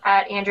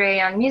at Andrea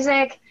Young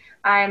Music.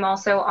 I'm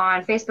also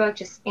on Facebook,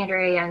 just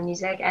Andrea Young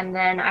Music. And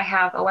then I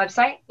have a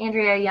website,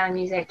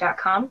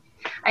 AndreaYoungMusic.com.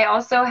 I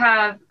also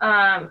have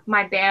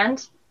my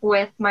band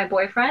with my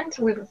boyfriend.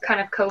 We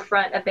kind of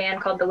co-front a band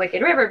called the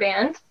Wicked River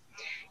Band.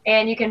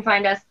 And you can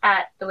find us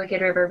at the Wicked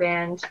River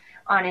Band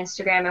on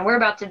Instagram. And we're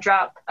about to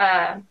drop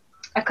a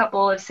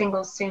couple of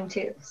singles soon,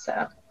 too.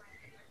 So,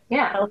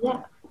 yeah. Oh,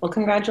 yeah. Well,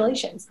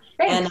 congratulations.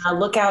 Thanks. And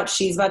look out.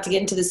 She's about to get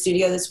into the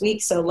studio this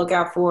week. So look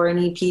out for an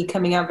EP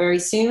coming out very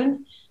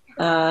soon.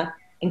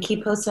 And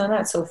keep posting on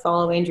that. So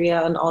follow Andrea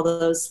on all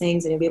those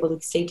things and you'll be able to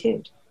stay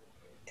tuned.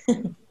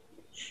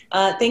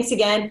 Thanks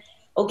again.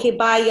 Okay,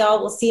 bye, y'all.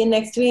 We'll see you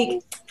next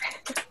week.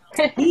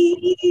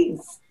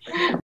 Peace.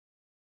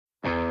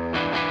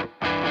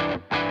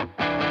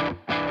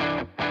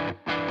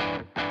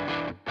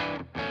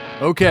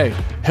 Okay,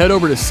 head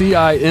over to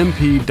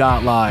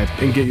CIMP.live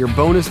and get your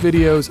bonus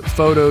videos,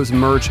 photos,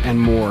 merch, and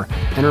more.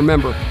 And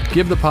remember,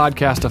 give the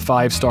podcast a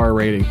 5-star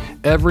rating.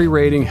 Every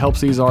rating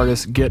helps these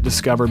artists get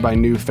discovered by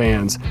new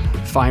fans.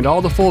 Find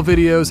all the full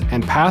videos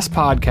and past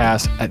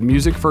podcasts at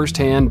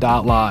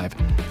musicfirsthand.live.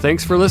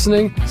 Thanks for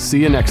listening.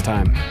 See you next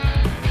time.